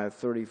Jeremiah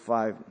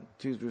 35,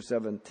 2 through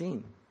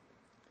 17.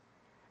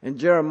 And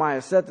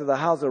Jeremiah said to the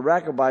house of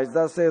Rechabites,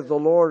 thus saith the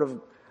Lord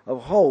of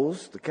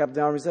hosts, the captain of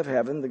the armies of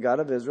heaven, the God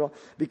of Israel,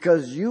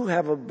 because you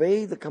have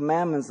obeyed the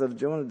commandments of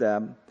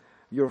Jonadab,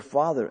 your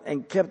father,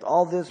 and kept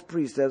all these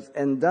precepts,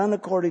 and done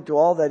according to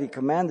all that he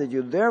commanded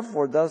you.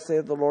 Therefore, thus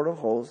saith the Lord of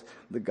hosts,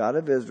 the God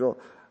of Israel,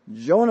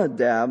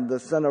 Jonadab, the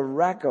son of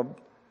Rechab,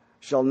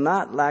 shall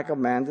not lack a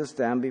man to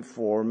stand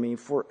before me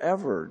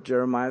forever.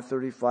 Jeremiah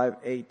 35,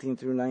 18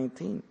 through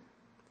 19.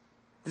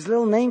 This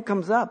little name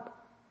comes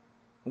up.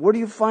 Where do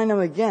you find him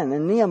again?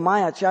 In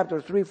Nehemiah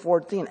chapter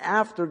 3:14,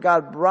 after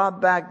God brought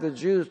back the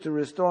Jews to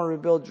restore and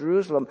rebuild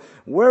Jerusalem,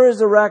 where is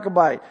the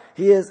Rechabite?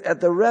 He is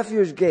at the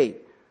refuge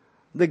gate.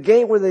 The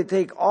gate where they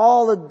take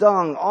all the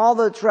dung, all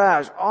the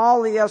trash,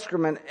 all the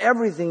excrement,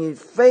 everything.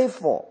 He's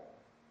faithful.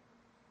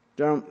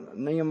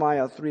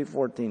 Nehemiah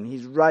 3:14.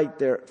 He's right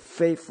there,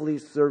 faithfully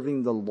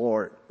serving the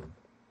Lord.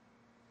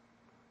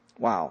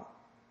 Wow.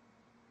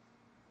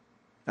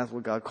 That's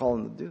what God called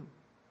him to do.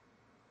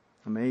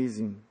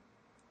 Amazing.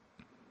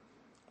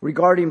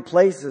 Regarding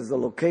places, the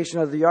location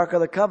of the Ark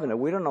of the Covenant,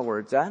 we don't know where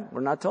it's at.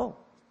 We're not told.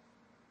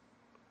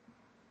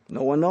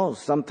 No one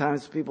knows.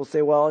 Sometimes people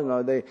say, well,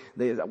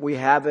 we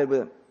have it,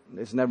 but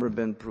it's never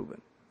been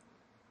proven.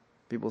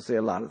 People say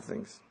a lot of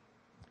things.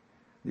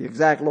 The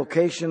exact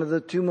location of the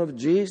tomb of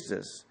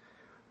Jesus.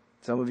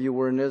 Some of you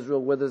were in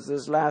Israel with us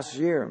this last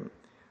year.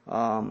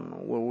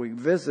 Where we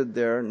visited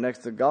there next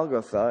to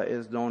Golgotha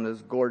is known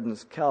as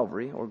Gordon's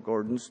Calvary or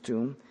Gordon's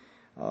Tomb.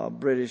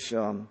 British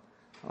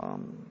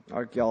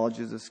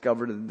archaeologists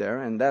discovered it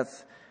there, and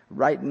that's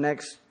right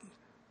next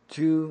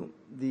to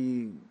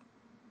the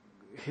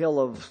Hill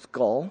of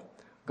Skull,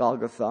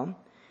 Golgotha.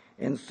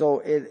 And so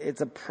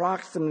it's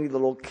approximately, the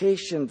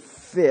location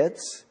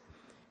fits.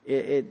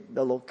 The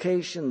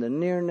location, the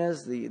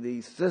nearness,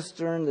 the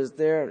cistern is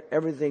there,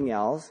 everything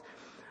else.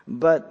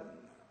 But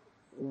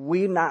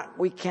we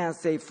can't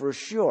say for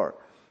sure.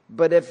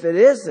 But if it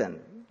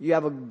isn't, you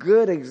have a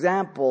good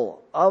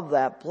example of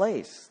that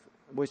place,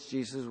 which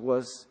Jesus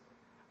was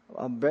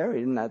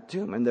buried in that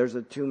tomb. And there's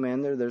a tomb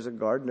in there, there's a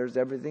garden, there's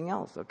everything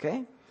else,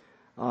 okay?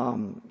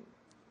 And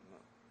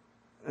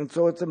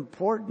so it's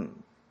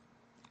important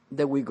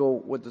that we go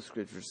what the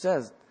Scripture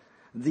says.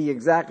 The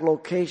exact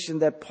location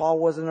that Paul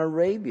was in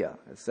Arabia.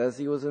 It says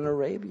he was in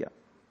Arabia.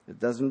 It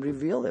doesn't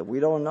reveal it.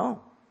 We don't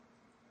know.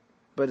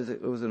 But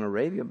it was in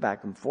Arabia,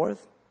 back and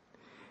forth.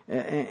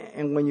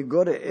 And when you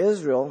go to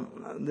Israel,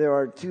 there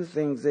are two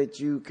things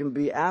that you can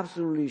be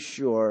absolutely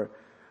sure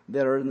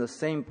that are in the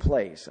same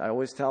place. I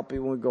always tell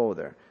people when we go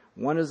there.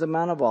 One is the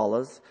Mount of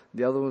Olives.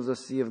 The other one is the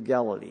Sea of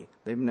Galilee.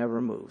 They've never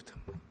moved.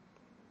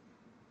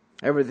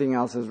 Everything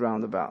else is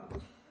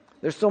roundabout.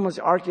 There's so much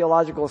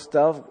archaeological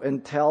stuff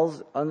and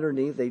tells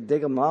underneath. They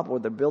dig them up, or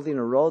they're building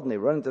a road and they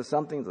run into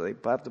something, so they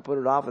have to put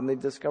it off, and they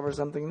discover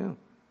something new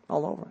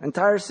all over.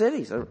 Entire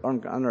cities are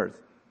on earth.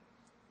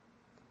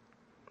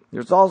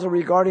 There's also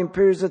regarding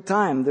periods of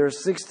time.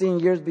 There's 16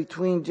 years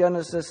between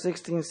Genesis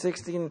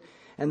 16:16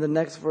 and the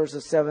next verse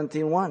is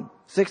 17:1.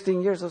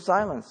 16 years of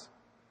silence.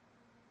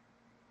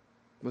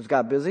 Was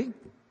God busy?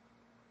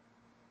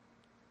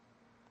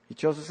 He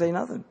chose to say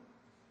nothing.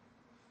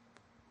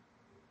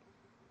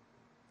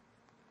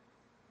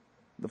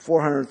 The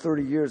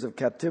 430 years of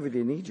captivity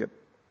in Egypt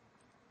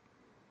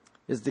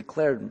is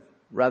declared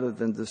rather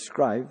than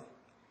described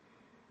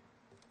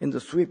in the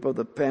sweep of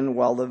the pen,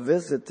 while the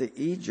visit to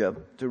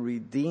Egypt to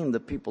redeem the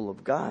people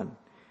of God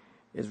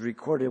is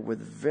recorded with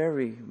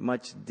very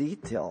much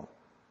detail,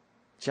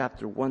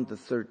 chapter 1 to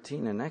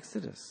 13 in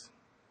Exodus.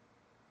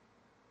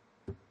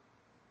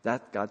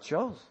 That God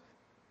chose.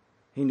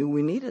 He knew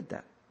we needed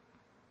that.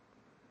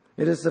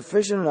 It is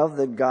sufficient enough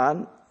that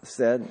God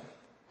said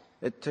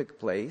it took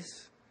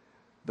place.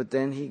 But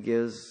then he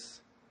gives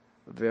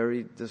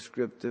very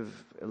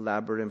descriptive,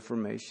 elaborate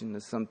information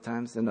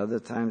sometimes, and other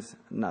times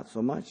not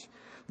so much.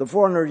 The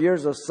 400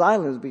 years of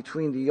silence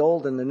between the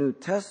Old and the New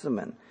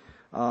Testament,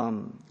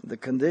 the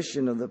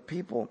condition of the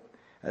people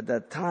at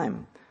that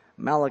time.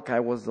 Malachi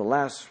was the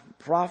last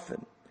prophet.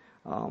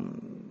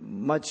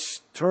 Much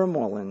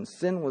turmoil and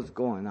sin was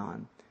going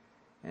on,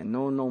 and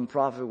no known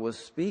prophet was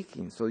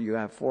speaking. So you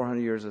have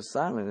 400 years of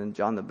silence, and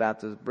John the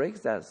Baptist breaks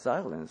that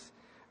silence.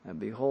 And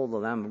behold, the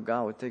Lamb of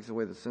God who takes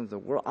away the sins of the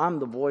world. I'm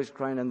the voice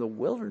crying in the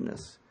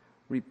wilderness.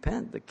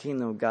 Repent, the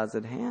kingdom of God's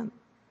at hand.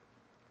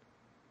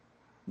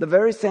 The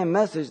very same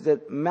message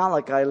that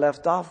Malachi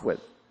left off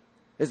with.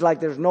 It's like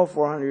there's no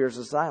 400 years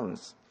of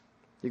silence.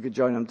 You could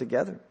join them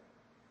together.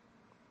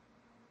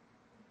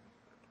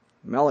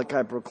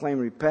 Malachi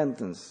proclaimed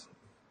repentance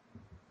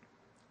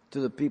to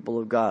the people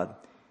of God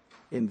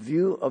in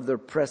view of their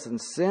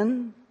present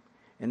sin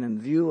and in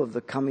view of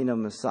the coming of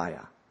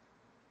Messiah.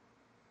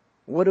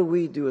 What do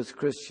we do as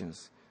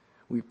Christians?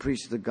 We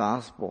preach the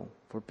gospel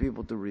for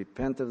people to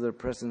repent of their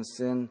present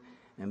sin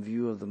in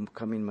view of the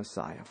coming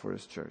Messiah for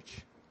His church.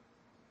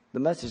 The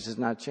message has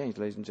not changed,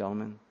 ladies and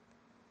gentlemen.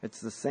 It's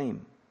the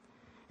same.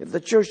 If the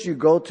church you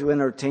go to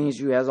entertains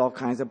you, has all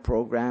kinds of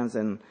programs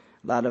and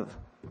a lot of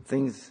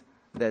things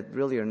that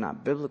really are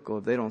not biblical,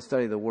 if they don't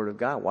study the Word of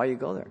God, why you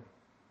go there?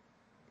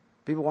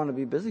 People want to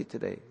be busy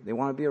today. They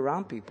want to be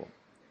around people.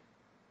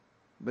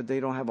 But they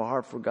don't have a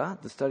heart for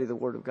God to study the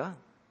Word of God.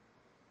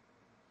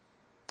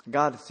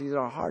 God sees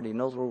our heart. He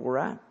knows where we're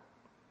at.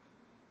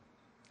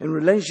 In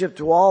relationship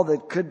to all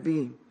that could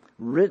be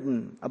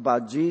written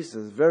about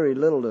Jesus, very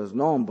little is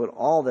known, but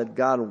all that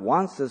God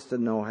wants us to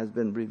know has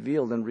been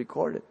revealed and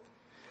recorded.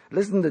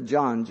 Listen to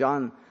John.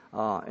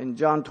 In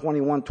John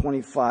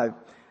 21:25,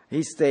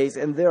 he states,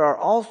 "And there are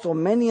also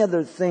many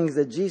other things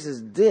that Jesus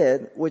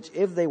did, which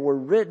if they were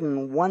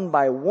written one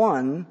by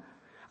one,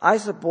 I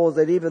suppose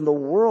that even the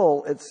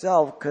world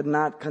itself could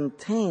not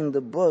contain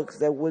the books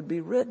that would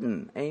be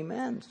written."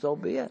 Amen. So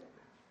be it.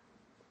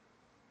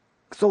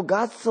 So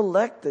God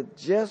selected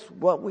just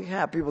what we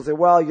have. People say,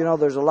 well,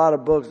 there's a lot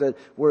of books that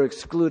were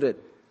excluded.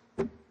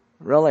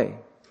 Really?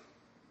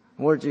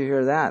 Where'd you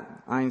hear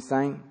that,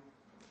 Einstein?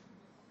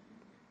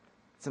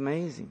 It's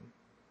amazing.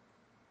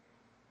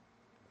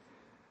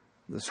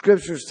 The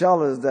scriptures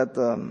tell us that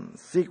the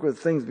secret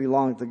things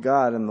belong to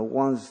God and the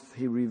ones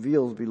He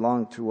reveals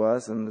belong to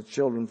us and the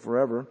children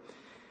forever.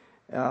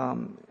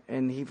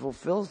 And He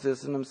fulfills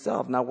this in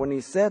Himself. Now, when He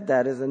said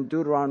that is in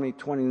Deuteronomy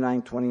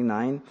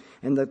 29:29,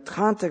 and the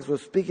context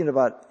was speaking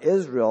about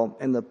Israel,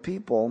 and the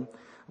people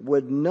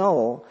would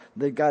know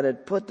that God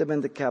had put them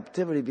into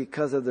captivity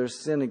because of their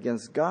sin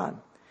against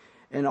God.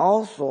 And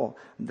also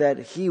that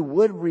He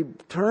would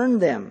return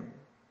them.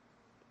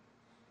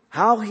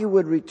 How He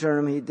would return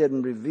them, He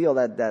didn't reveal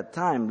at that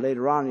time.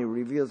 Later on, He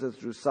reveals it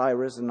through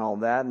Cyrus and all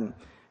that,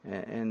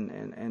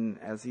 and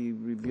as He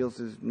reveals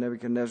His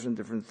Nebuchadnezzar and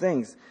different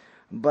things.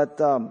 But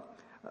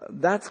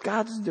that's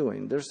God's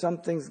doing. There's some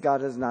things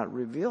God has not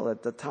revealed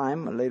at the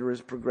time. Later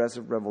is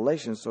progressive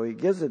revelation, so He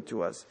gives it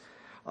to us.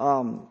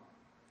 The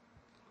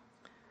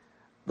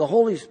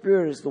Holy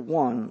Spirit is the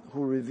one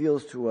who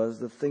reveals to us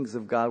the things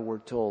of God we're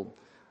told.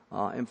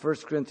 In 1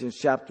 Corinthians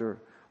chapter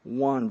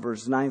 1,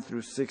 verse 9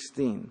 through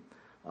 16.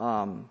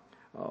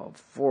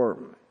 For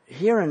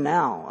here and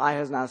now, eye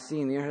has not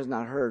seen, ear has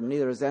not heard,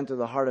 neither has entered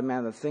the heart of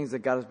man the things that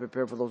God has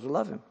prepared for those who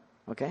love Him.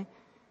 Okay?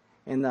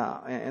 And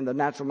the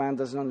natural man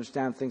doesn't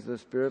understand things of the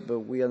Spirit,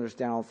 but we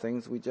understand all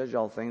things. We judge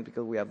all things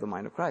because we have the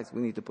mind of Christ.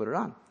 We need to put it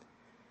on.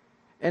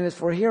 And it's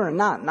for here and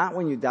now, not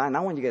when you die,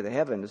 not when you get to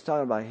heaven. It's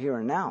talking about here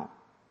and now.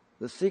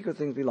 The secret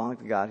things belong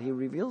to God. He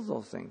reveals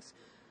those things.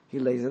 He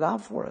lays it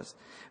out for us.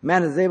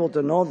 Man is able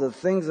to know the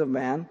things of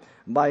man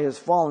by his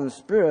fallen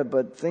spirit,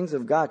 but things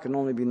of God can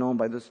only be known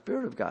by the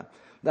Spirit of God.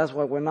 That's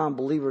why when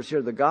non-believers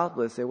hear the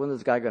gospel, they say, when is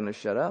this guy going to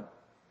shut up?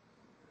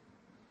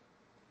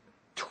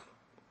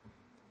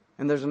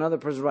 And there's another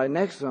person right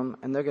next to them,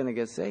 and they're going to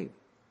get saved.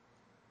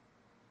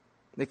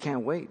 They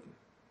can't wait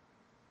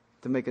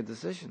to make a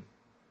decision.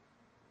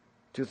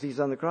 2 thieves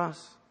on the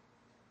cross.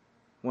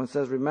 One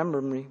says,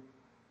 remember me.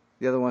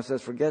 The other one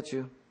says, forget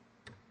you.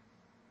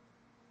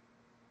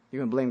 You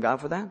going to blame God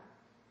for that?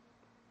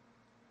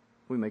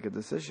 We make a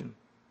decision.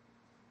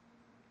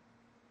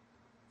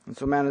 And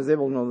so man is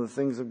able to know the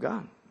things of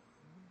God.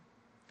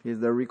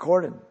 They're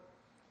recorded.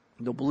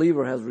 The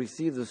believer has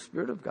received the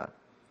Spirit of God.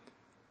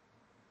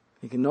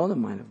 He can know the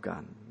mind of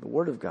God, the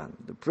Word of God.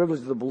 The privilege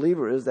of the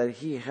believer is that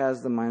he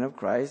has the mind of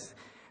Christ.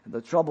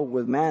 The trouble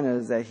with man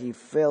is that he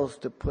fails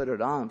to put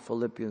it on,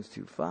 Philippians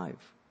 2:5.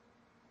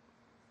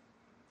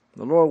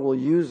 The Lord will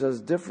use us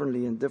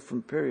differently in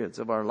different periods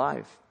of our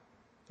life.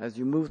 As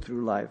you move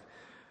through life,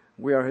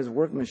 we are His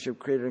workmanship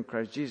created in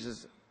Christ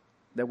Jesus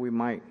that we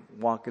might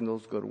walk in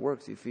those good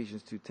works,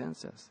 Ephesians 2:10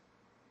 says.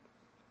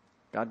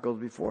 God goes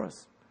before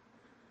us.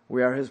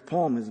 We are His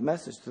poem, His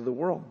message to the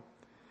world.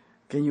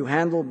 Can you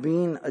handle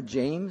being a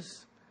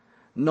James,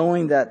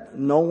 knowing that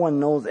no one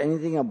knows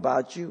anything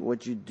about you,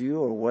 what you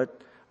do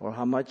or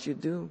how much you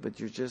do, but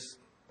you're just,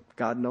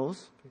 God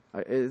knows?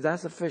 Is that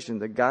sufficient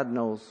that God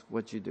knows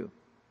what you do?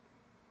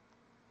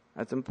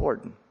 That's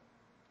important.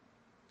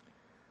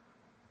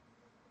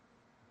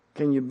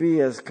 Can you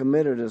be as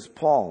committed as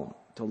Paul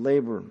to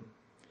labor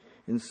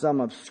in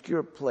some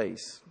obscure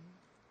place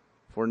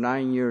for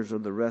 9 years or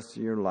the rest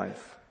of your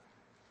life?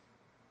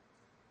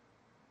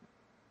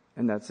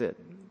 And that's it.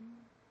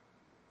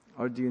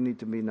 Or do you need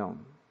to be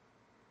known?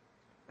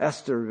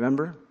 Esther,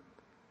 remember?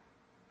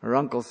 Her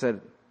uncle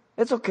said,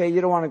 it's okay,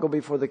 you don't want to go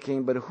before the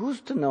king, but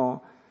who's to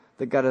know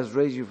that God has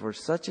raised you for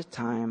such a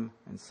time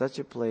and such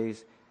a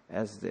place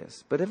as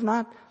this? But if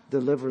not,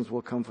 deliverance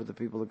will come for the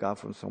people of God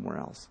from somewhere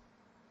else.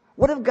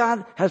 What if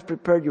God has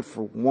prepared you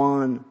for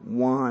one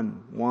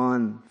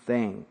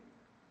thing?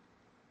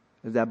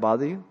 Does that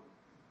bother you?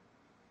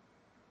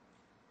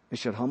 It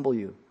should humble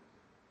you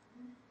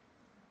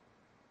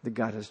that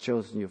God has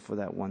chosen you for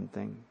that one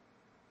thing.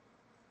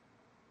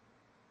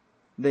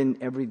 Then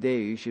every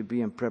day you should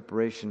be in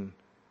preparation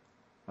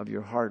of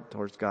your heart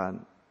towards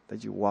God,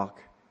 that you walk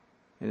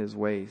in His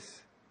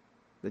ways,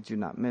 that you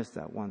not miss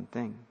that one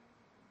thing.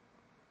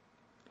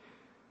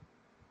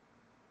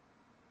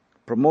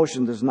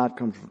 Promotion does not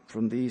come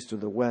from the east or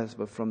the west,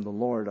 but from the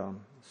Lord.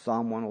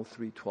 Psalm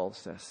 103:12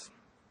 says.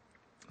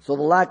 So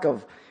the lack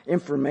of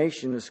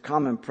information is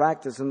common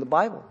practice in the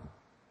Bible.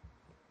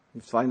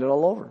 You find it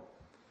all over.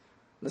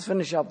 Let's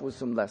finish up with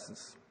some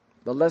lessons.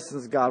 The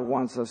lessons God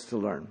wants us to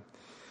learn.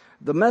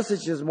 The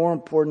message is more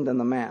important than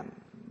the man.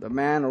 The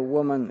man or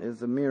woman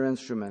is a mere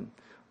instrument.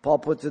 Paul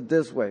puts it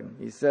this way.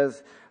 He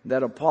says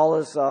that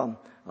Apollos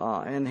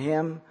and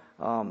him,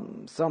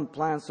 some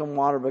plant, some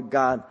water, but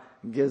God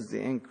gives the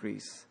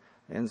increase.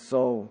 And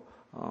so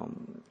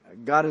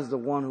God is the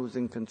one who's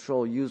in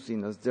control,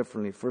 using us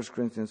differently. 1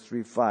 Corinthians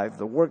 3:5.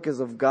 The work is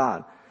of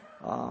God.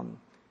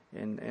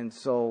 And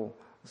so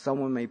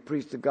someone may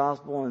preach the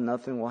gospel and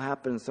nothing will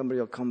happen. And somebody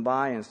will come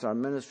by and start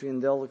ministry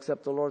and they'll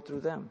accept the Lord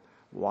through them.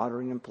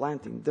 Watering and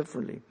planting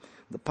differently.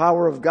 The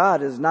power of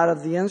God is not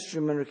of the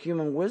instrument or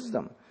human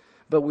wisdom.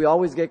 But we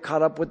always get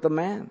caught up with the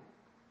man.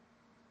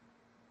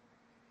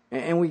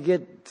 And we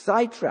get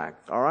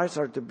sidetracked. Our eyes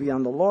are to be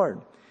on the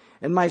Lord.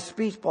 In my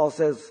speech, Paul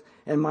says,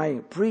 in my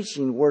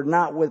preaching, were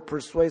not with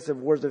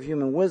persuasive words of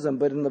human wisdom,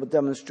 but in the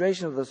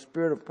demonstration of the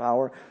Spirit of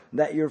power,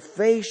 that your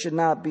faith should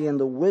not be in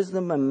the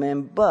wisdom of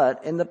men,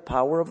 but in the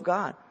power of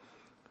God.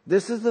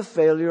 This is the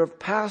failure of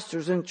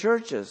pastors and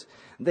churches.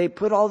 They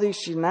put all these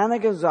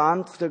shenanigans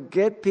on to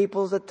get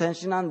people's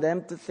attention on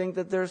them to think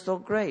that they're so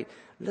great.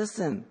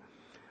 Listen,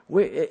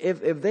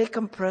 if they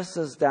compress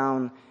us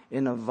down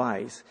in a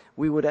vice,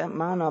 we would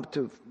mount up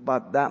to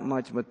about that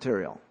much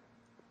material.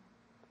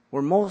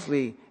 We're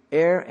mostly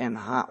air and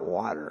hot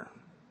water.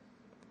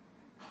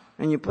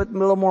 And you put a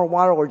little more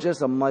water, we're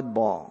just a mud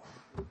ball.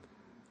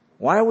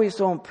 Why are we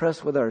so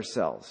impressed with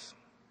ourselves?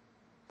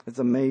 It's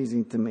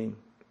amazing to me.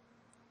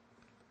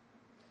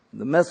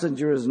 The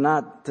messenger is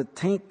not to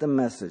taint the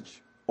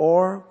message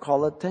or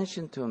call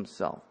attention to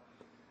himself.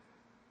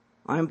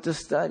 I am to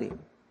study.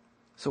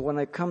 So when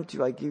I come to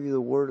you, I give you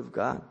the Word of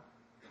God,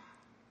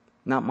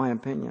 not my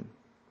opinion.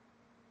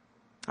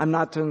 I'm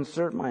not to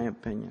insert my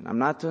opinion. I'm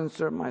not to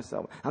insert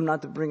myself. I'm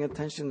not to bring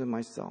attention to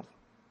myself.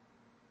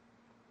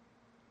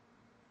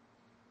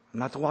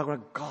 I'm not to walk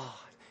around God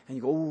and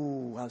you go,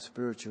 oh, how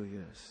spiritual he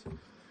is.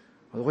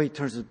 Or the way he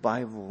turns his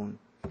Bible. And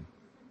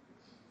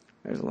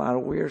there's a lot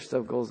of weird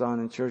stuff goes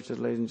on in churches,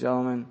 ladies and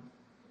gentlemen.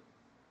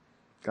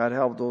 God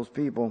help those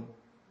people.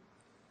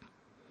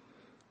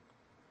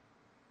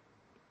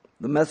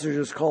 The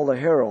messenger is called a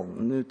herald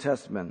in the New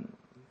Testament.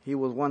 He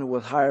was one who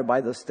was hired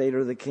by the state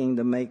or the king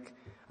to make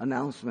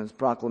announcements,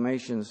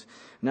 proclamations.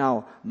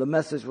 Now, the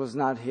message was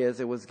not his,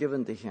 it was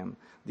given to him.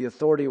 The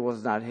authority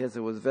was not his,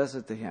 it was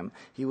vested to him.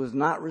 He was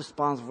not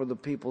responsible for the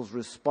people's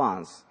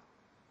response.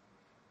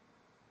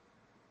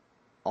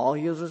 All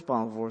he was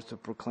responsible for was to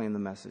proclaim the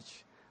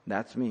message.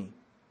 That's me.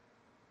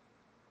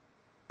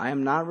 I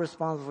am not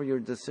responsible for your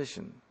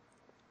decision.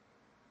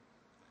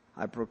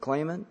 I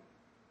proclaim it.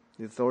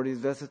 The authority is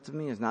vested to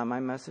me. It's not my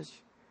message.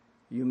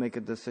 You make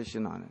a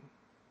decision on it.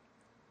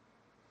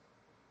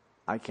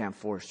 I can't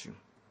force you.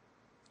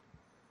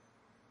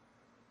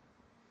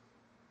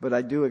 But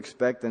I do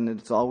expect, and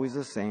it's always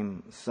the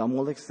same, some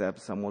will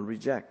accept, some will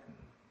reject.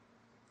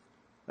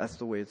 That's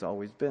the way it's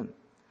always been.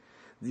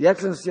 The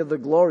excellency of the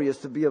glory is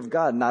to be of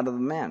God, not of the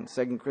man.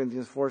 2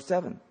 Corinthians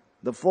 4:7.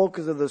 The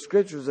focus of the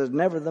Scriptures is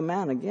never the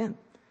man again.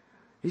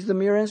 He's the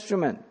mere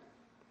instrument.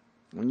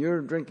 When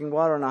you're drinking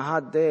water on a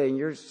hot day and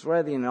you're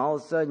sweating and all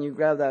of a sudden you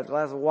grab that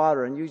glass of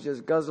water and you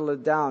just guzzle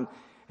it down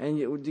and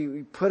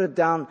you put it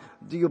down,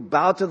 do you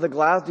bow to the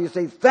glass? Do you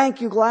say,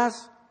 thank you,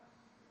 glass?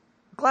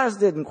 Glass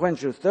didn't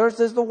quench your thirst,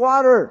 it's the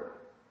water.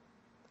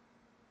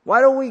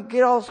 Why don't we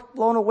get all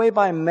blown away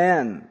by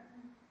men?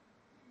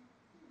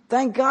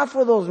 Thank God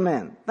for those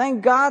men.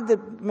 Thank God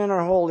that men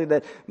are holy,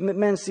 that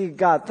men see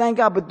God. Thank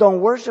God, but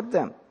don't worship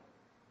them.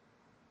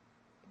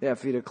 They have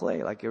feet of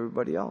clay like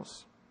everybody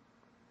else.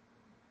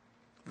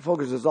 The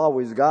focus is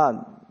always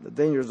God. The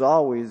danger is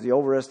always the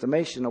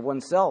overestimation of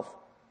oneself.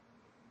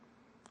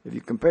 If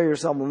you compare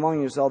yourself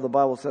among yourself, the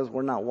Bible says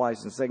we're not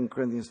wise in 2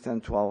 Corinthians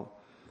 10:12.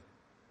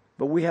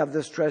 But we have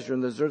this treasure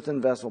in this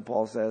earthen vessel,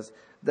 Paul says,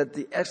 that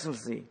the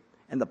excellency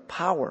and the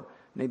power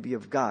may be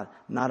of God,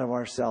 not of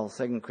ourselves.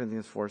 2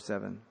 Corinthians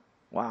 4:7.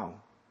 Wow.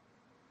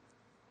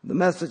 The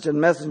message and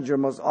messenger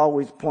must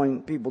always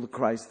point people to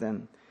Christ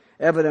then.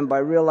 Evident by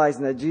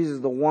realizing that Jesus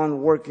is the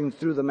one working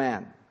through the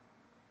man.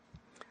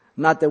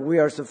 Not that we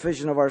are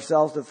sufficient of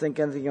ourselves to think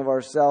anything of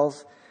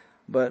ourselves,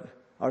 but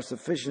our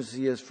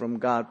sufficiency is from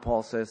God,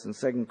 Paul says in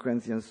 2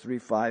 Corinthians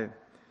 3:5.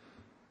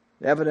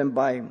 Evident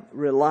by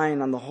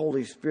relying on the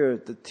Holy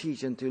Spirit to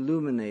teach and to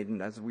illuminate.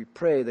 And as we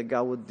pray that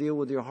God would deal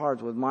with your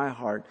hearts, with my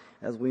heart,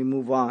 as we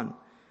move on.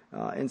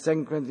 In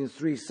 2 Corinthians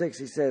 3:6,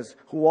 he says,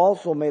 who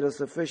also made us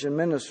sufficient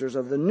ministers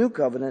of the new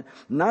covenant,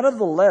 not of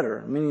the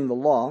letter, meaning the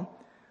law,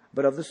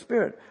 but of the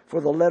Spirit.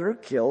 For the letter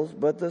kills,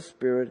 but the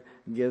Spirit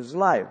gives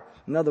life.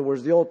 In other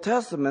words, the Old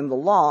Testament, the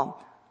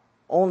law,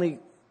 only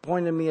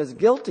pointed me as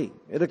guilty.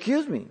 It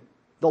accused me.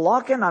 The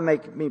law cannot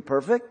make me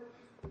perfect.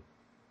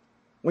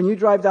 When you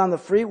drive down the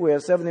freeway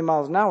at 70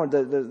 miles an hour,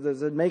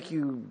 does it make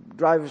you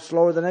drive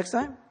slower the next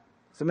time?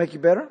 Does it make you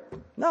better?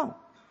 No.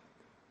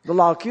 The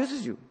law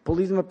accuses you.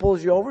 Policeman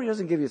pulls you over, he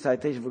doesn't give you a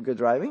citation for good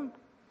driving.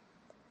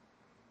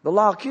 The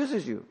law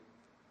accuses you.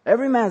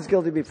 Every man's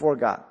guilty before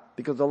God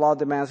because the law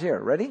demands here.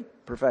 Ready?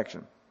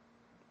 Perfection.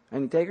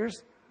 Any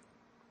takers?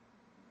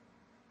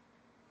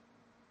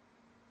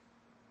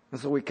 And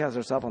so we cast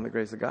ourselves on the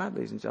grace of God,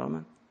 ladies and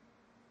gentlemen.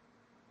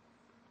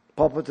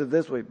 Paul puts it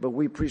this way, but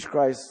we preach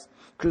Christ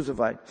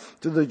crucified.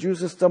 To the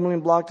Jews a stumbling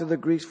block, to the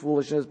Greeks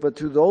foolishness, but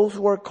to those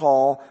who are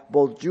called,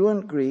 both Jew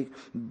and Greek,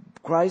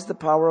 Christ the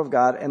power of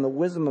God and the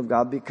wisdom of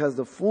God, because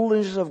the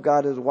foolishness of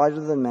God is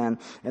wiser than man,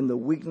 and the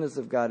weakness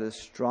of God is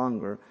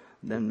stronger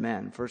than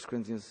man. 1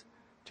 Corinthians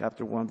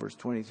chapter 1, verse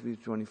 23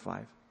 to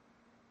 25.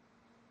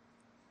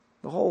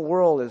 The whole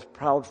world is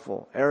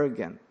proudful,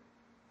 arrogant.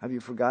 Have you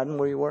forgotten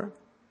where you were?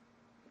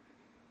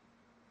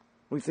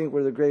 We think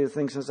we're the greatest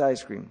thing since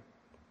ice cream.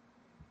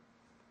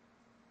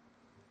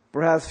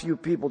 Perhaps few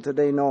people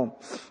today know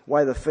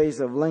why the face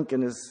of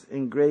Lincoln is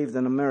engraved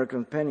in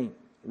American penny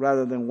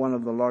rather than one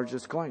of the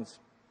largest coins.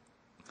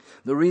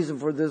 The reason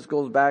for this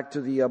goes back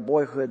to the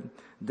boyhood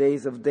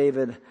days of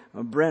David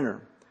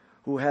Brenner,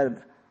 who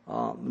had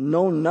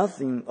known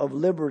nothing of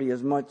liberty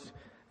as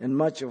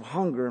much of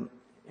hunger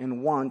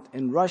and want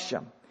in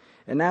Russia.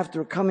 And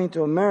after coming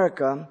to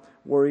America,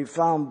 where he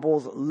found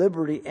both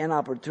liberty and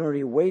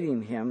opportunity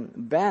waiting him,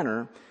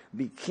 Banner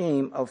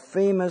became a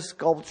famous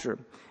sculptor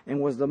and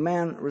was the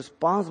man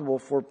responsible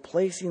for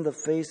placing the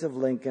face of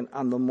Lincoln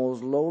on the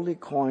most lowly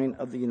coin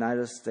of the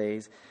United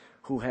States,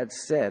 who had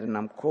said, and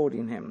I'm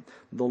quoting him,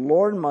 "The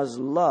Lord must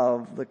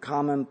love the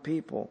common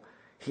people.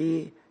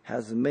 He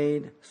has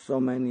made so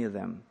many of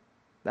them."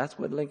 That's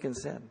what Lincoln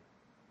said.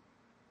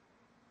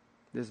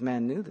 This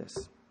man knew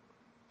this.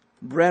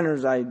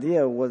 Brenner's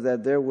idea was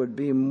that there would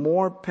be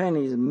more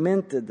pennies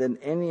minted than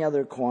any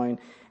other coin,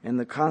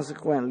 and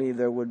consequently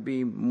there would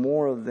be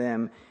more of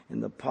them in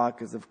the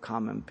pockets of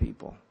common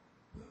people.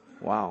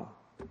 Wow.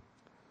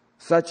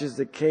 Such is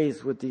the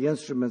case with the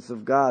instruments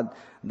of God.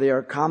 They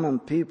are common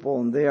people,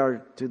 and they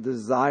are to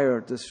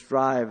desire, to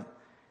strive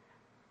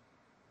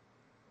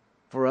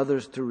for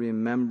others to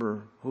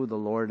remember who the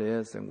Lord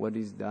is and what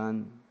He's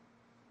done.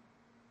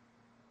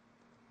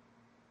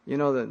 You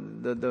know,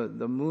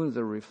 the moon's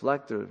a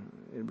reflector.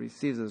 It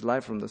receives its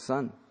light from the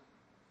sun.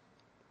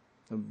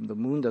 The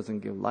moon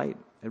doesn't give light.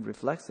 It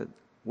reflects it.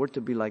 We're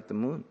to be like the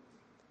moon.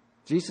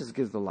 Jesus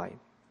gives the light.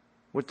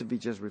 We're to be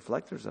just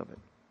reflectors of it.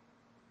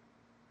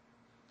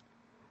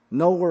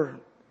 Nowhere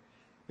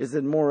is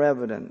it more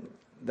evident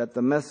that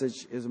the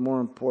message is more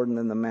important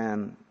than the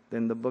man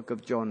than the book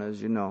of Jonah, as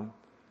you know.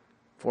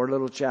 4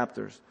 little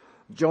chapters.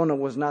 Jonah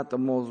was not the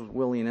most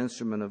willing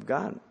instrument of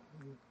God.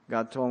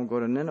 God told him, go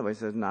to Nineveh. He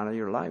says, not of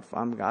your life.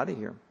 I'm out of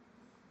here.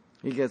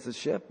 He gets a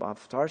ship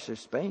off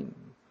Tarshish, Spain.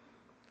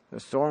 The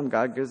storm,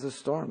 God gives a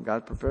storm.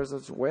 God prepares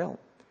us a whale.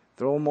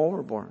 Throw him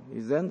overboard.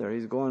 He's in there.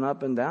 He's going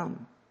up and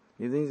down.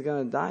 He thinks he's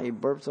going to die. He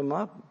burps him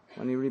up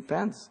when he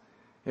repents.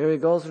 Here he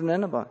goes to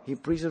Nineveh. He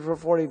preaches for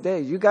 40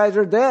 days. You guys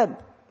are dead.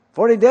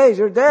 40 days,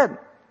 you're dead.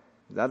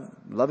 Is that a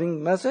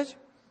loving message?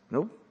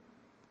 Nope.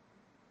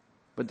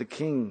 But the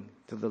king,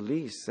 to the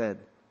least, said,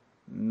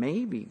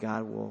 maybe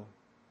God will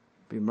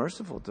be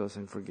merciful to us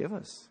and forgive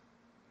us.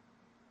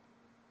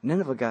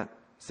 Nineveh got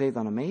saved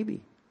on a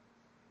maybe.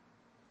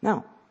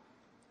 Now,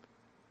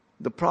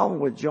 the problem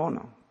with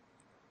Jonah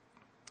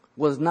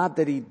was not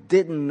that he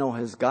didn't know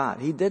his God.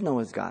 He did know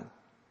his God.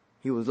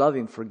 He was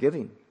loving,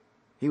 forgiving.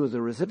 He was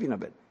a recipient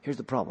of it. Here's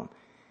the problem.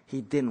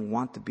 He didn't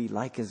want to be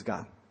like his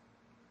God.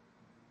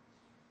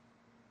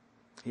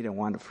 He didn't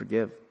want to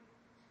forgive.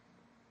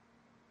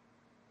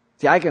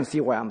 See, I can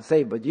see why I'm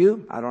saved, but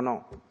you, I don't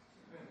know.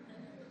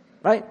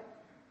 Right?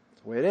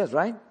 That's the way it is,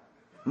 right?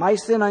 My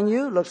sin on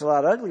you looks a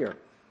lot uglier.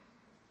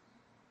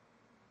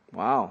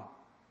 Wow.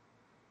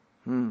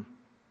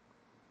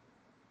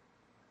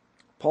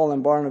 Paul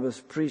and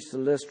Barnabas preached to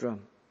Lystra,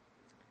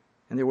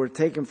 and they were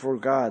taken for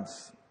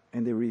gods,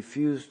 and they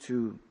refused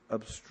to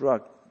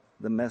obstruct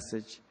the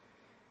message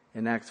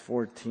in Acts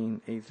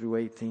 14, 8 through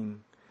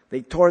 18.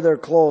 They tore their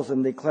clothes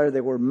and declared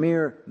they were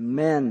mere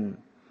men.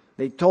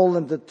 They told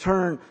them to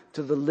turn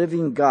to the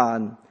living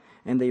God,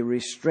 and they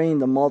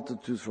restrained the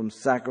multitudes from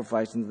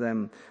sacrificing to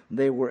them.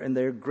 They were in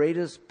their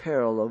greatest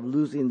peril of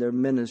losing their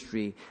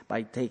ministry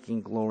by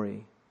taking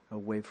glory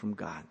away from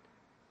God.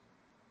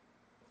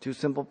 2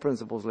 simple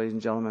principles, ladies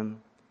and gentlemen.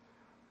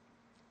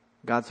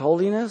 God's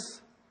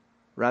holiness,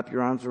 wrap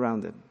your arms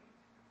around it.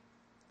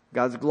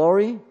 God's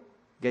glory,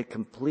 get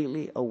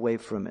completely away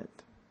from it.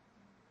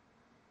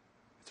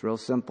 It's real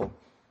simple.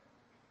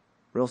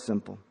 Real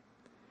simple.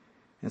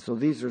 And so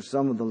these are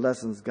some of the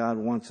lessons God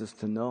wants us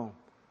to know.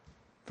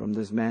 from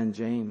this man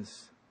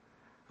James.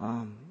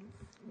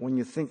 When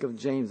you think of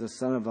James, the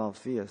son of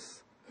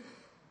Alphaeus,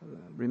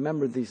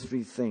 remember these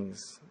three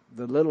things.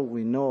 The little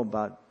we know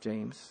about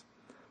James,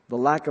 the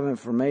lack of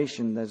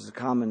information that's a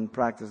common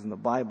practice in the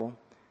Bible,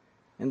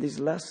 and these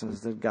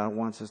lessons that God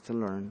wants us to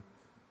learn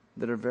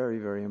that are very,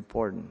 very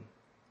important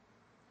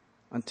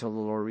until the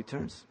Lord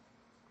returns.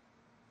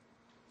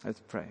 Let's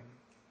pray.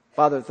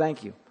 Father,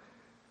 thank you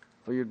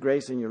for your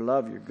grace and your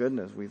love, your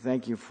goodness. We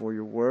thank you for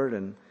your word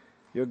and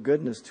your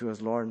goodness to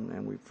us, Lord,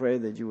 and we pray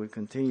that you would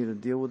continue to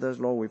deal with us,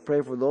 Lord. We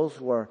pray for those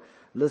who are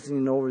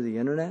listening over the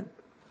internet,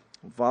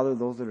 Father,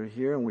 those that are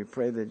here, and we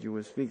pray that you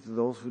would speak to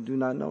those who do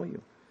not know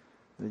you,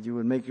 that you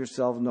would make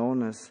yourself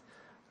known as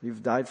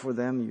you've died for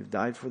them,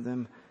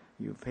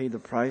 you've paid the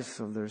price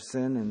of their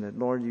sin, and that,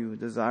 Lord, you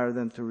desire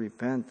them to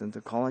repent and to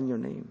call on your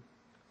name.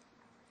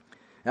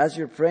 As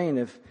you're praying,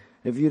 if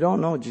you don't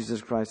know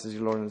Jesus Christ as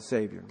your Lord and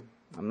Savior,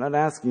 I'm not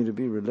asking you to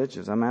be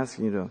religious. I'm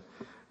asking you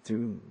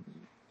to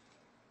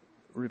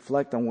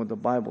reflect on what the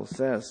Bible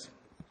says,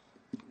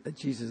 that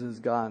Jesus is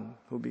God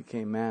who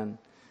became man.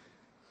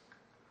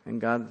 And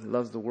God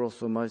loves the world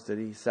so much that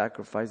he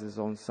sacrificed his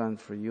own son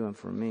for you and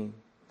for me.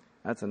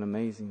 That's an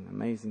amazing,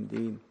 amazing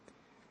deed.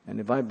 And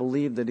if I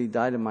believe that he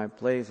died in my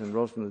place and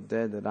rose from the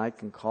dead, that I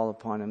can call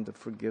upon him to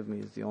forgive me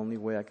is the only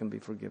way I can be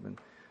forgiven.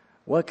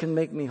 What can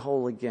make me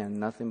whole again?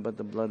 Nothing but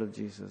the blood of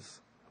Jesus.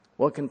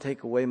 What can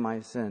take away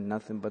my sin?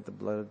 Nothing but the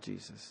blood of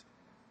Jesus.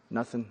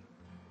 Nothing.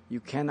 You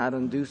cannot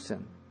undo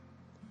sin.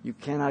 You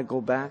cannot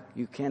go back.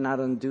 You cannot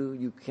undo.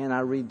 You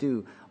cannot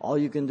redo. All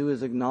you can do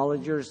is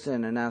acknowledge your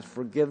sin and ask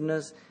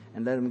forgiveness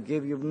and let him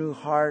give you a new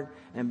heart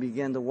and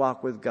begin to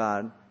walk with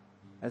God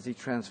as he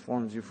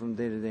transforms you from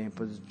day to day and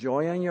puts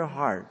joy in your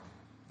heart,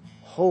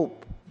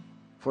 hope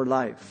for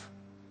life,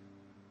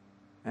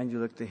 and you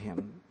look to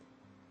him.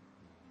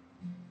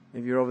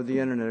 If you're over the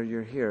internet or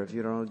you're here, if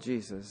you don't know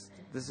Jesus,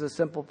 this is a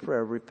simple prayer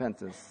of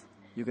repentance.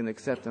 You can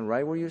accept him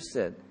right where you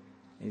sit,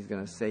 and he's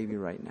going to save you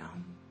right now.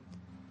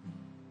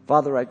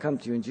 Father, I come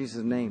to you in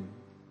Jesus' name.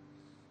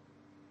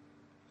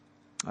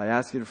 I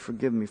ask you to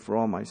forgive me for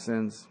all my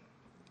sins.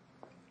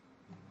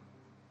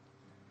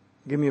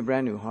 Give me a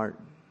brand new heart.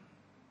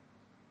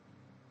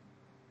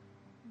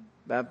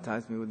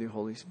 Baptize me with your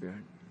Holy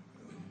Spirit.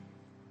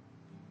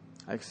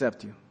 I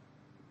accept you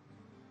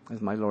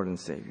as my Lord and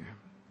Savior.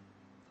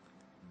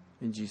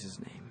 In Jesus'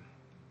 name,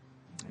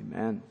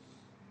 amen.